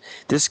case,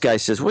 this guy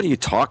says, "What are you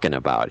talking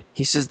about?"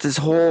 He says, "This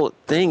whole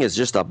thing is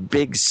just a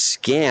big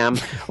scam.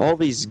 All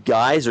these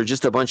guys are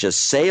just a bunch of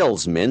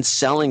salesmen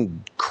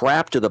selling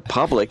crap to the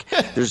public.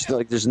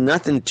 There's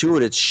nothing to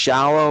it. It's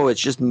shallow. It's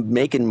just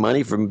making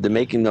money for the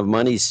making of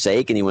money's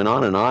sake." And he went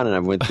on, and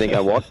I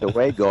walked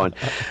away going,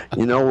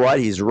 "You know what?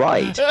 He's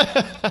right."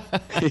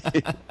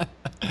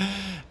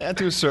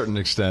 To a certain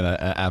extent,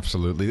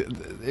 absolutely.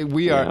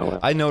 We are. Yeah, well,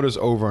 I notice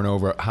over and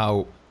over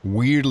how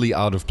weirdly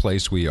out of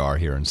place we are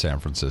here in San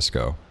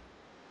Francisco.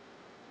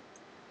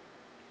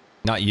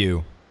 Not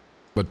you,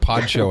 but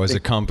Podshow as a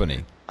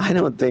company. I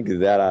don't think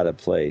that out of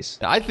place.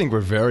 I think we're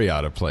very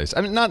out of place.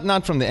 I mean,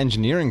 not from the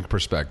engineering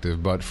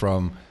perspective, but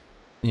from,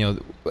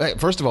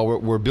 first of all,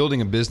 we're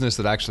building a business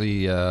that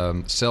actually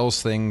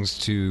sells things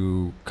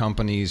to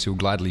companies who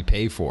gladly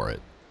pay for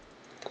it.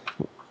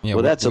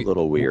 Well, that's a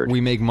little weird.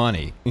 We make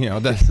money.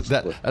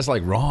 That's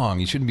like wrong.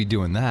 You shouldn't be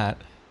doing that.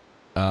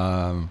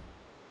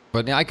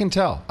 But I can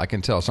tell.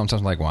 Sometimes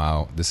I'm like,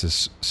 wow, this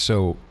is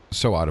so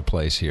out of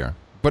place here.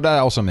 But that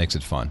also makes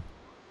it fun.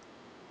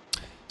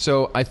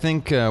 So I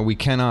think we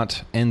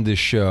cannot end this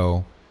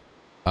show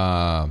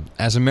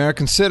as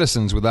American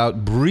citizens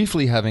without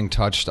briefly having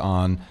touched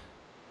on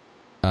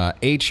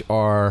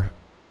H.R.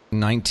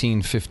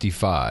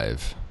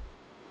 1955.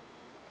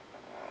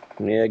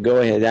 Yeah, go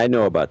ahead. I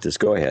know about this.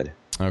 Go ahead.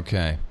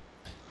 Okay.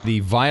 The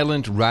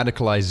Violent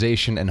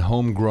Radicalization and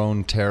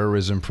Homegrown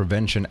Terrorism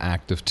Prevention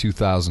Act of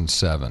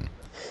 2007.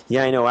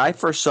 Yeah, I know. I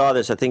first saw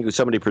this. I think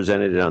somebody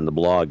presented it on the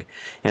blog.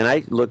 And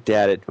I looked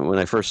at it. When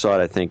I first saw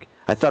it,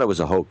 I thought it was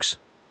a hoax.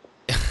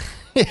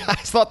 Yeah, I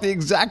thought the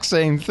exact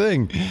same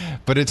thing.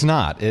 But it's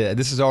not.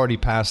 This has already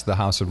passed the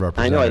House of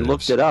Representatives. I know. I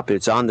looked it up.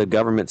 It's on the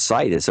government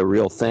site. It's a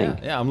real thing.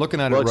 Yeah, I'm looking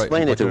at it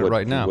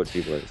right now. What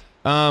people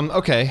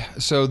okay,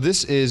 so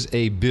this is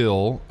a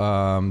bill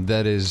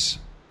that is...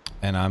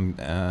 And I'm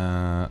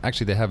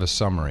actually, they have a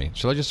summary.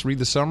 Shall I just read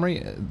the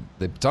summary?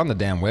 It's on the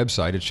damn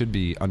website. It should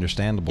be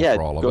understandable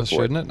for all of us,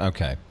 shouldn't it?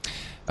 Okay.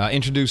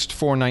 Introduced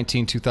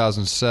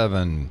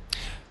 4/19/2007.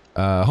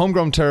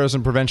 Homegrown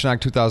Terrorism Prevention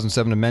Act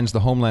 2007 amends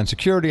the Homeland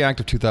Security Act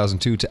of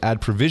 2002 to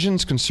add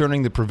provisions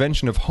concerning the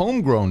prevention of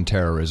homegrown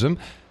terrorism,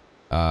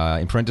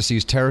 in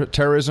parentheses,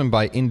 terrorism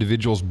by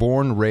individuals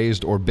born,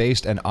 raised, or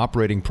based and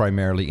operating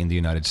primarily in the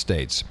United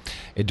States.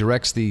 It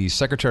directs the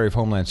Secretary of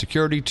Homeland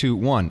Security to,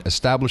 1,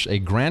 establish a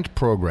grant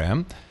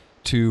program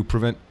to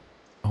prevent,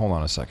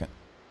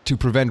 to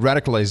prevent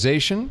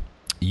radicalization,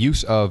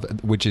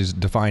 which is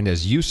defined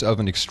as use of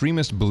an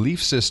extremist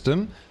belief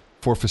system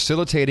for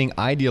facilitating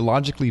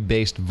ideologically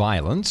based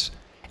violence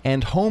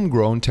and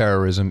homegrown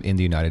terrorism in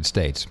the United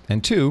States.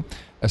 And 2,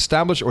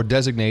 establish or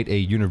designate a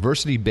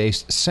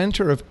university-based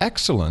center of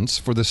excellence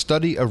for the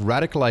study of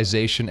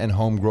radicalization and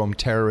homegrown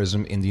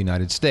terrorism in the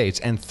United States.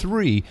 And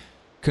 3,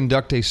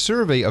 conduct a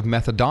survey of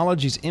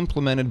methodologies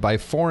implemented by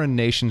foreign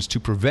nations to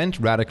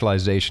prevent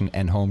radicalization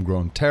and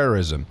homegrown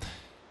terrorism.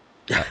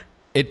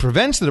 It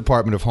prevents the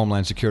Department of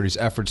Homeland Security's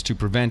efforts to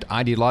prevent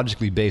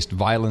ideologically based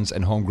violence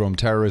and homegrown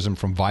terrorism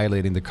from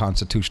violating the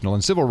constitutional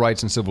and civil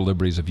rights and civil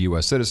liberties of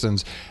U.S.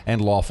 citizens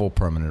and lawful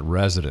permanent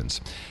residents.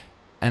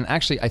 And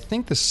actually, I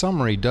think the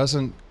summary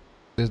doesn't...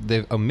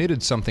 They've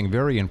omitted something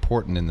very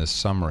important in this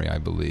summary, I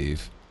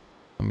believe.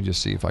 Let me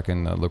just see if I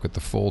can look at the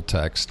full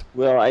text.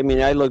 Well, I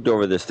mean, I looked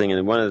over this thing,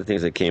 and one of the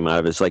things that came out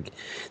of it is like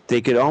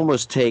they could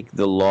almost take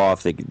the law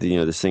if they,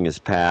 this thing is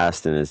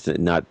passed and it's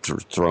not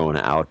thrown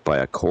out by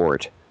a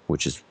court,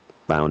 which is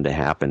bound to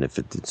happen if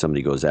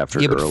somebody goes after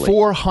it early. Yeah, but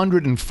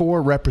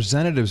 404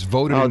 representatives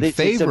voted in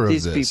favor of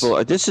this.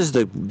 People, this is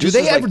the... Do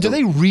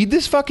they read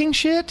this fucking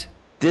shit?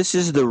 This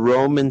is the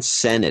Roman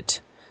Senate.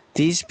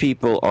 These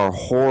people are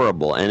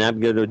horrible, and I'm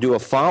going to do a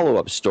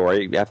follow-up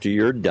story after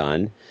you're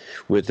done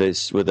with a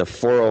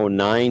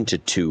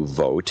 409-2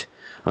 vote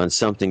on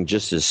something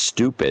just as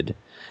stupid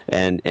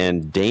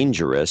and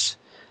dangerous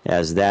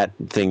as that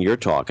thing you're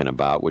talking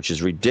about, which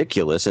is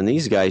ridiculous. And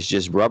these guys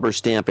just rubber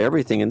stamp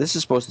everything. And this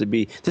is supposed to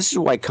be, this is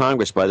why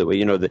Congress, by the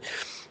way,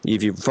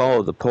 if you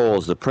follow the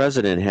polls, the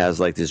president has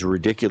like this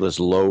ridiculous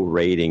low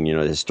rating,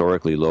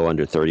 historically low,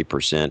 under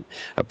 30%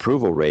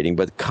 approval rating.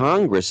 But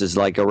Congress is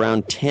like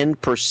around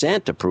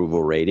 10%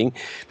 approval rating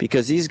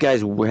because these guys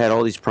had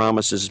all these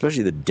promises,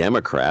 especially the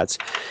Democrats,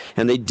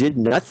 and they did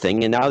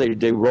nothing. And now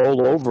they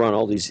roll over on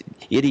all these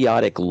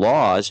idiotic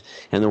laws.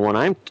 And the one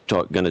I'm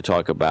going to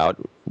talk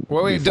about.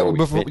 Well,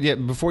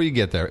 before you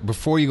get there,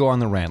 before you go on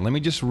the rant, let me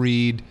just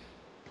read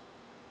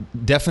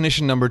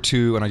definition number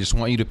 2, and I just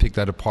want you to pick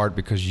that apart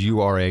because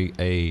you are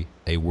a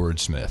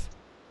wordsmith.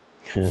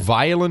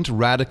 Violent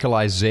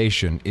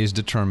radicalization is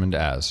determined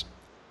as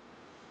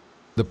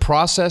the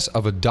process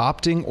of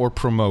adopting or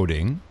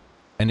promoting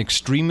an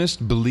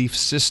extremist belief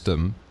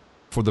system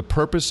for the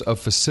purpose of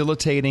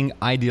facilitating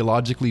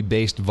ideologically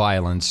based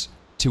violence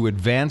to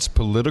advance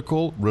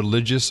political,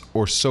 religious,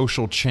 or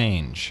social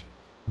change.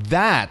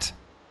 That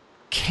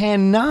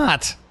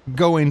cannot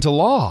go into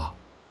law.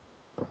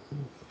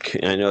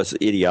 I know it's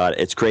idiotic.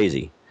 It's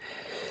crazy.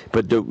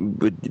 But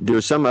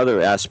there's some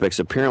other aspects.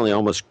 Apparently,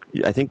 almost,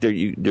 I think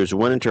there's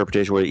one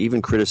interpretation where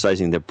even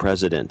criticizing the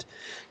president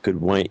could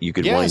wind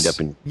up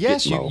in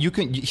Gitmo.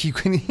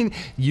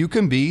 You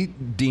can be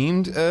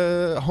deemed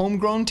a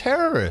homegrown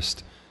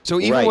terrorist. So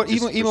even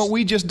what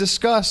we just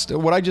discussed,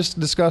 what I just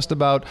discussed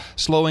about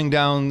slowing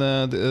down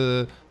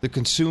the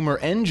consumer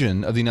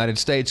engine of the United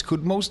States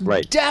could most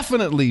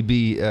definitely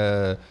be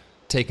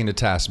taken to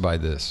task by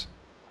this.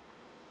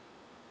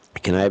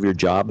 Can I have your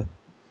job?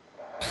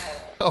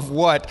 Of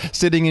what?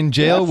 Sitting in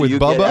jail with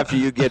Bubba? After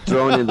you get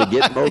thrown into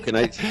Gitmo, can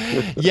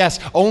I? Yes,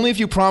 only if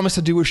you promise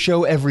to do a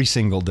show every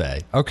single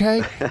day,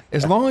 okay?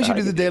 As long as you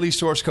do the Daily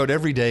Source Code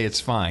every day, it's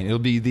fine. It'll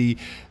be the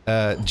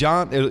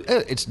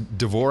it's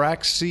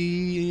Dvorak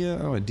C,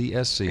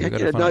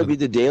 DSC. No, it'd be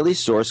the Daily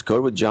Source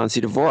Code with John C.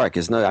 Dvorak.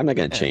 I'm not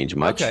going to change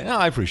much. Okay, no,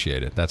 I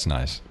appreciate it. That's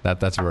nice.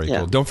 That's very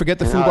cool. Don't forget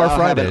the FUBAR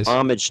Fridays. Have an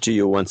homage to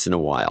you once in a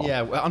while.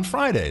 Yeah, on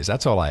Fridays.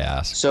 That's all I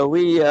ask. So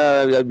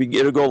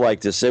it'll go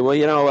like this. Say,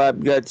 well,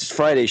 I've got this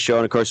Friday show,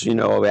 and of course,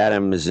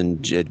 Adam is at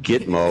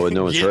Gitmo, and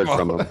no one's heard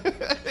from him.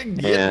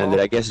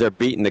 And I guess they're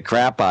beating the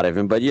crap out of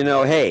him. But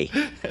hey,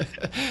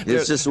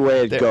 it's just the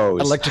way it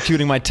goes.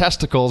 Electrocuting my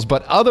testicles,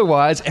 but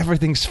otherwise,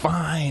 everything's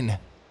fine.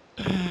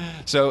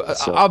 So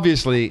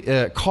obviously,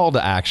 call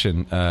to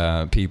action,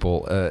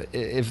 people.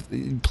 If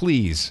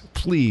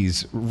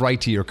please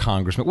write to your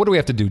congressman. What do we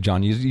have to do,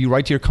 John? You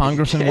write to your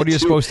congressman. What are you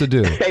supposed to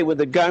do? Hey, when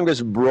the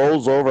Congress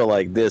rolls over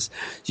like this,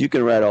 you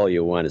can write all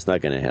you want. It's not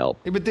going to help.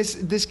 Hey, but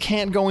this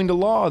can't go into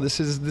law. This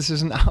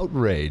is an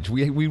outrage.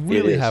 We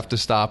really have to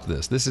stop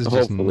this. This is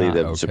hopefully just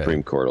not the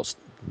Supreme Court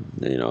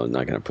will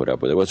not going to put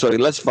up with it. Well, so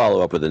let's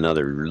follow up with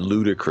another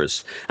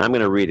ludicrous. I'm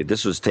going to read it.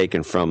 This was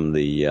taken from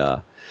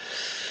the.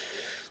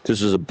 This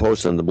was a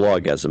post on the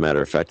blog, as a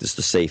matter of fact. It's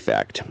the SAFE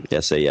Act,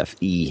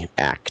 SAFE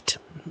Act.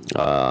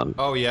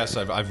 Oh yes,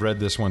 I've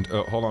read this one.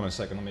 Hold on a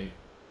second. Let me.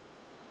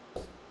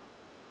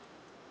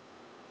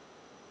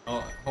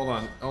 Oh, hold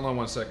on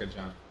 1 second,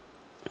 John.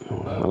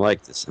 I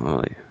like this.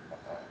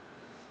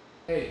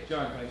 Hey,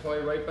 John, can I call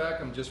you right back?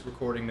 I'm just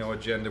recording No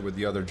Agenda with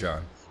the other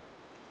John.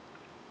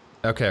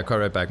 Okay, I'll call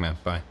you right back, man.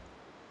 Bye.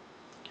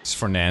 It's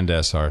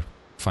Fernandez, our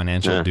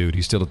Financial dude.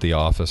 He's still at the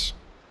office.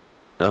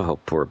 Oh,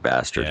 poor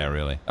bastard. Yeah,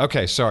 really.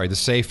 Okay, sorry. The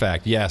SAFE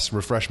Act. Yes,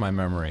 refresh my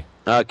memory.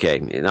 Okay,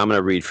 and I'm going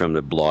to read from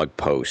the blog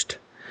post.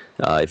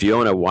 If you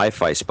own a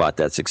Wi-Fi spot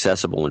that's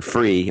accessible and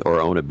free, or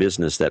own a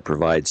business that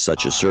provides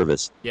such a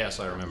service, Yes,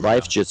 I remember.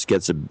 life just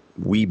gets a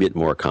wee bit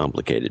more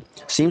complicated.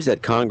 Seems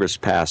that Congress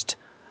passed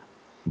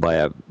by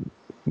a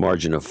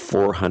margin of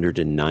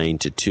 409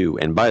 to 2.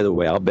 And by the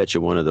way, I'll bet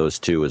you one of those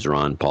two is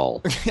Ron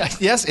Paul.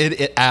 Yes,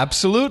 it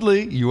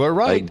absolutely. You are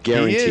right. I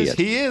guarantee it.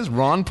 He is.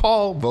 Ron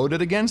Paul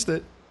voted against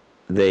it.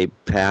 They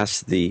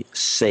passed the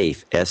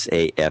SAFE,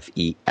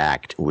 S-A-F-E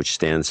Act, which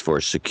stands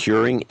for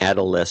Securing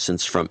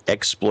Adolescents from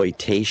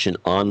Exploitation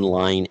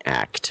Online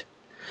Act.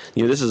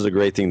 You know, this is a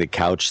great thing to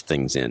couch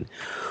things in.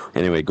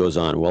 Anyway, it goes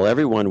on.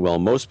 While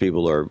most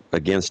people are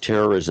against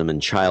terrorism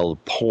and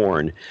child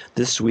porn,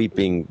 this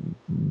sweeping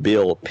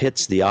bill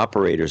pits the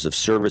operators of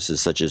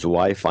services such as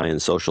Wi-Fi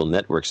and social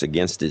networks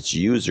against its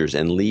users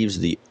and leaves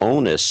the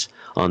onus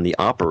on the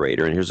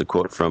operator. And here's a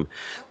quote from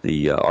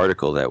the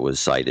article that was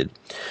cited.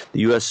 The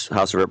U.S.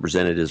 House of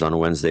Representatives on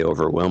Wednesday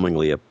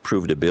overwhelmingly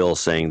approved a bill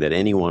saying that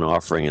anyone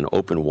offering an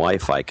open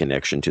Wi-Fi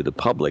connection to the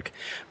public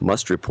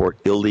must report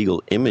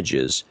illegal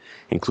images,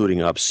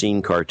 including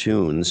obscene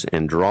cartoons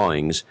and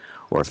drawings,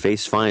 or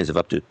face fines of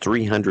up to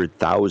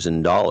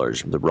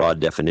 $300,000. The broad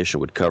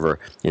definition would cover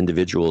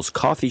individuals,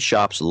 coffee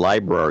shops,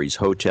 libraries,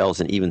 hotels,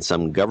 and even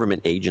some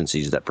government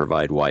agencies that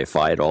provide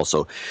Wi-Fi. It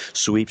also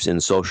sweeps in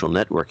social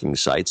networking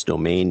sites,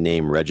 domain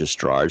name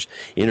registrars,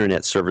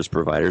 internet service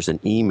providers,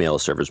 and email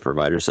service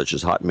providers such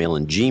as Hotmail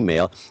and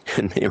Gmail,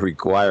 and they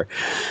require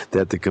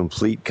that the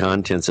complete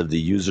contents of the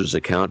user's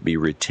account be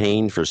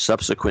retained for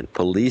subsequent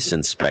police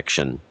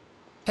inspection.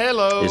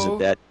 Hello.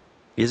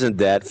 Isn't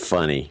that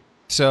funny?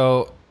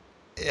 So,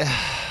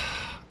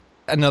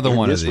 another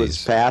one of these. This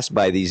was passed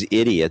by these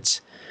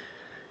idiots,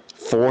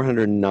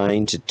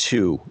 409 to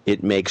 2.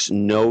 It makes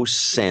no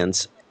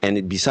sense.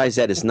 And besides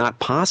that, it's not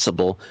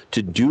possible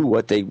to do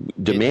what they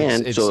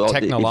demand. It's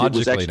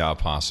technologically not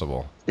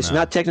possible. It's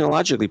not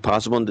technologically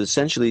possible, and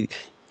essentially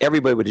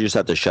everybody would just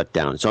have to shut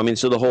down. So, I mean,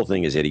 so the whole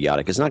thing is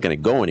idiotic. It's not going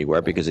to go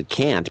anywhere because it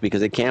can't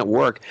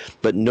work.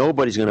 But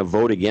nobody's going to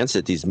vote against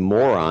it, these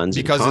morons.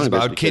 Because it's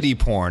about kiddie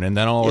porn, and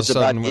then all of a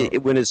sudden...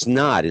 when it's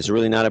not. It's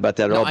really not about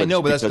that at all. I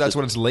know, but that's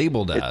what it's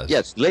labeled as.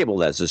 Yes,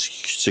 labeled as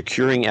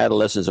securing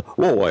adolescents.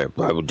 Well, I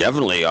will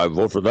definitely I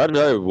vote for that. I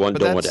don't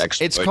want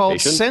exploitation. It's called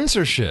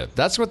censorship.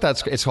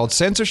 It's called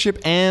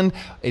censorship, and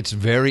it's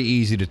very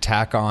easy to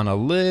tack on a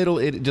little...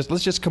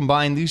 Let's just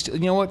combine these two. You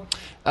know what?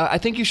 I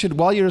think you should,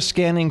 while you're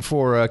scanning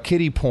for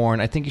kiddie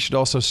porn, I think you should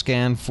also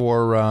scan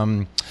for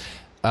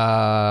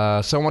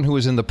someone who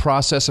is in the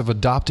process of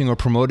adopting or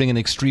promoting an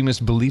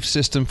extremist belief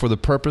system for the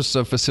purpose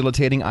of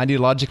facilitating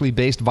ideologically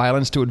based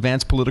violence to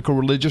advance political,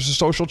 religious, or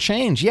social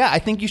change. Yeah, I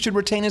think you should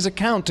retain his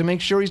account to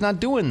make sure he's not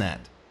doing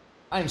that.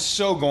 I'm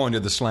so going to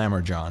the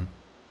slammer, John.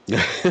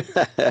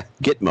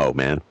 Gitmo,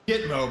 man.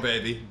 Gitmo,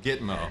 baby.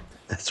 Gitmo.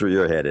 That's where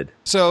you're headed.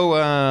 So,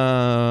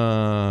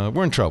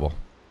 we're in trouble.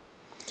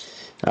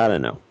 I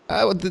don't know.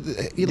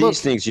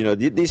 These things,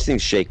 these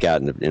things shake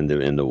out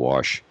in the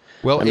wash.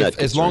 Well,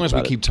 as long as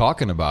we keep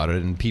talking about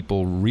it and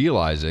people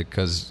realize it,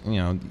 because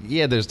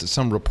there's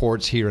some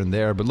reports here and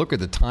there, but look at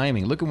the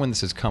timing. Look at when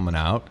this is coming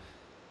out.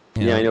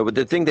 Yeah, I know. But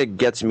the thing that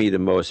gets me the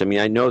most, I mean,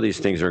 I know these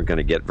things aren't going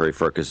to get very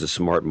far because the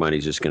smart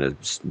money's just going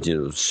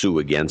to sue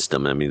against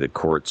them. I mean, the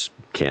courts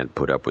can't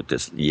put up with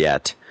this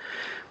yet.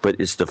 But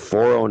it's the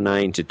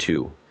 409 to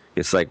 2.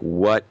 It's like,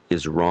 what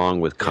is wrong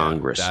with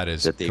Congress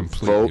that they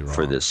vote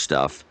for this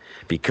stuff?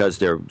 Because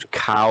they're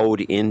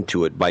cowed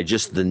into it by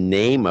just the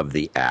name of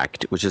the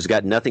act, which has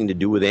got nothing to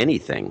do with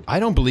anything. I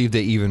don't believe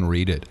they even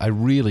read it. I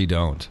really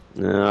don't.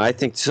 I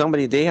think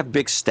they have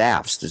big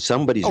staffs.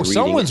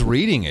 Someone's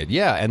reading it,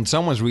 yeah. And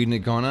someone's reading it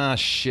going,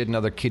 shit,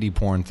 another kiddie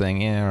porn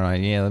thing. Yeah,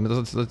 right, yeah.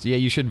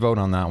 You should vote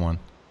on that one.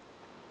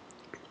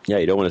 Yeah,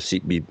 you don't want to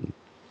be...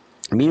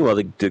 Meanwhile,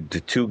 the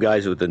two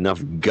guys with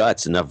enough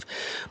guts, enough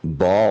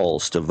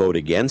balls to vote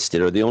against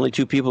it are the only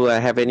two people that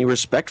I have any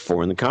respect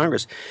for in the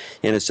Congress.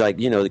 And it's like,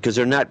 because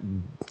they're not,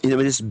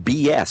 it's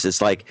BS.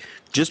 It's like,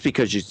 just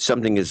because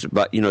something is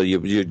about,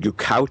 you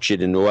couch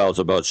it in, it's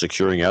about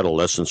securing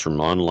adolescents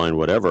from online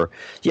whatever.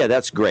 Yeah,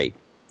 that's great.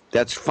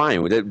 That's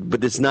fine.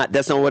 But that's not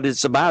what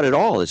it's about at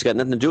all. It's got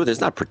nothing to do with it.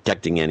 It's not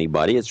protecting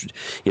anybody.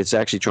 It's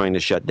actually trying to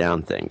shut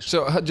down things.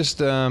 So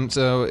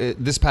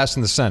this passed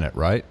in the Senate,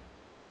 right?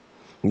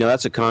 No,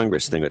 that's a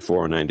Congress thing at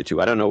 409 to 2.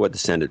 I don't know what the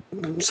Senate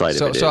side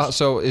of it is.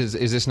 So is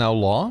this now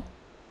law?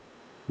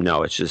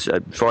 No, it's just,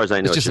 as far as I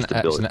know, it's just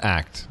a bill. It's an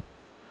act.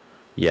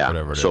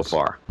 Yeah, so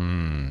far.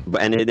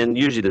 But and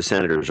usually the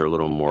senators are a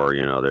little more,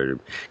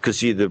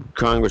 because the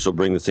Congress will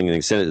bring the thing in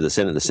the Senate.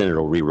 The Senate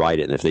will rewrite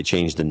it, and if they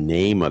change the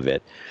name of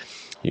it,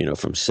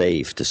 from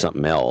SAFE to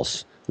something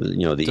else,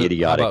 the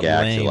idiotic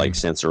act to like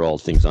censor all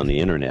things on the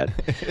internet,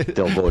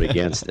 they'll vote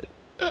against it.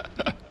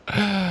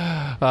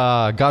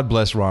 God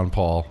bless Ron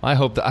Paul. I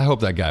hope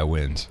that guy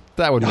wins.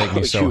 That would make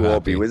me so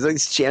happy.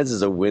 His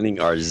chances of winning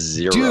are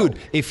zero. Dude,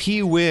 if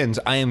he wins,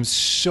 I am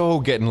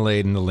so getting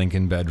laid in the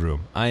Lincoln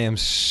bedroom. I am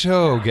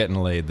so getting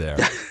laid there.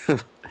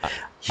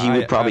 He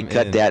would probably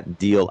cut that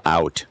deal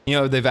out. You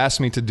know, they've asked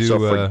me to do... So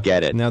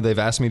forget it. Now, they've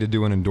asked me to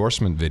do an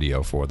endorsement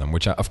video for them,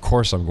 which, of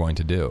course, I'm going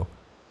to do.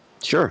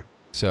 Sure.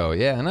 So,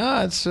 yeah,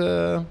 no, it's...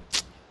 oh,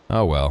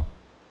 well.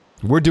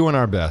 We're doing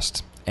our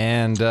best.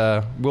 And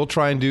we'll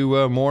try and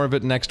do more of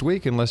it next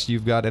week, unless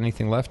you've got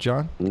anything left,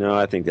 John. No,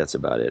 I think that's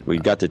about it. We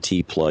got the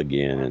tea plug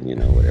in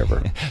and,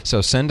 whatever.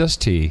 So send us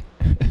tea.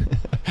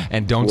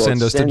 And don't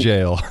send us to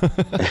jail.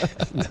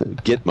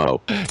 Gitmo.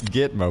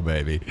 Gitmo,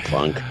 baby.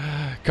 Clunk.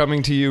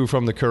 Coming to you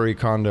from the Curry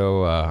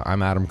Condo,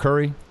 I'm Adam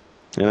Curry.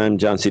 And I'm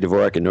John C.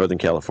 Dvorak in Northern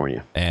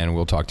California. And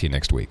we'll talk to you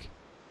next week.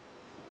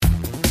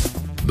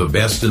 The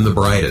best and the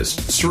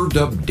brightest, served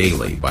up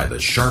daily by the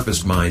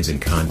sharpest minds in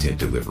content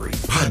delivery,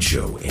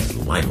 Podshow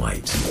and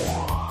Limelight.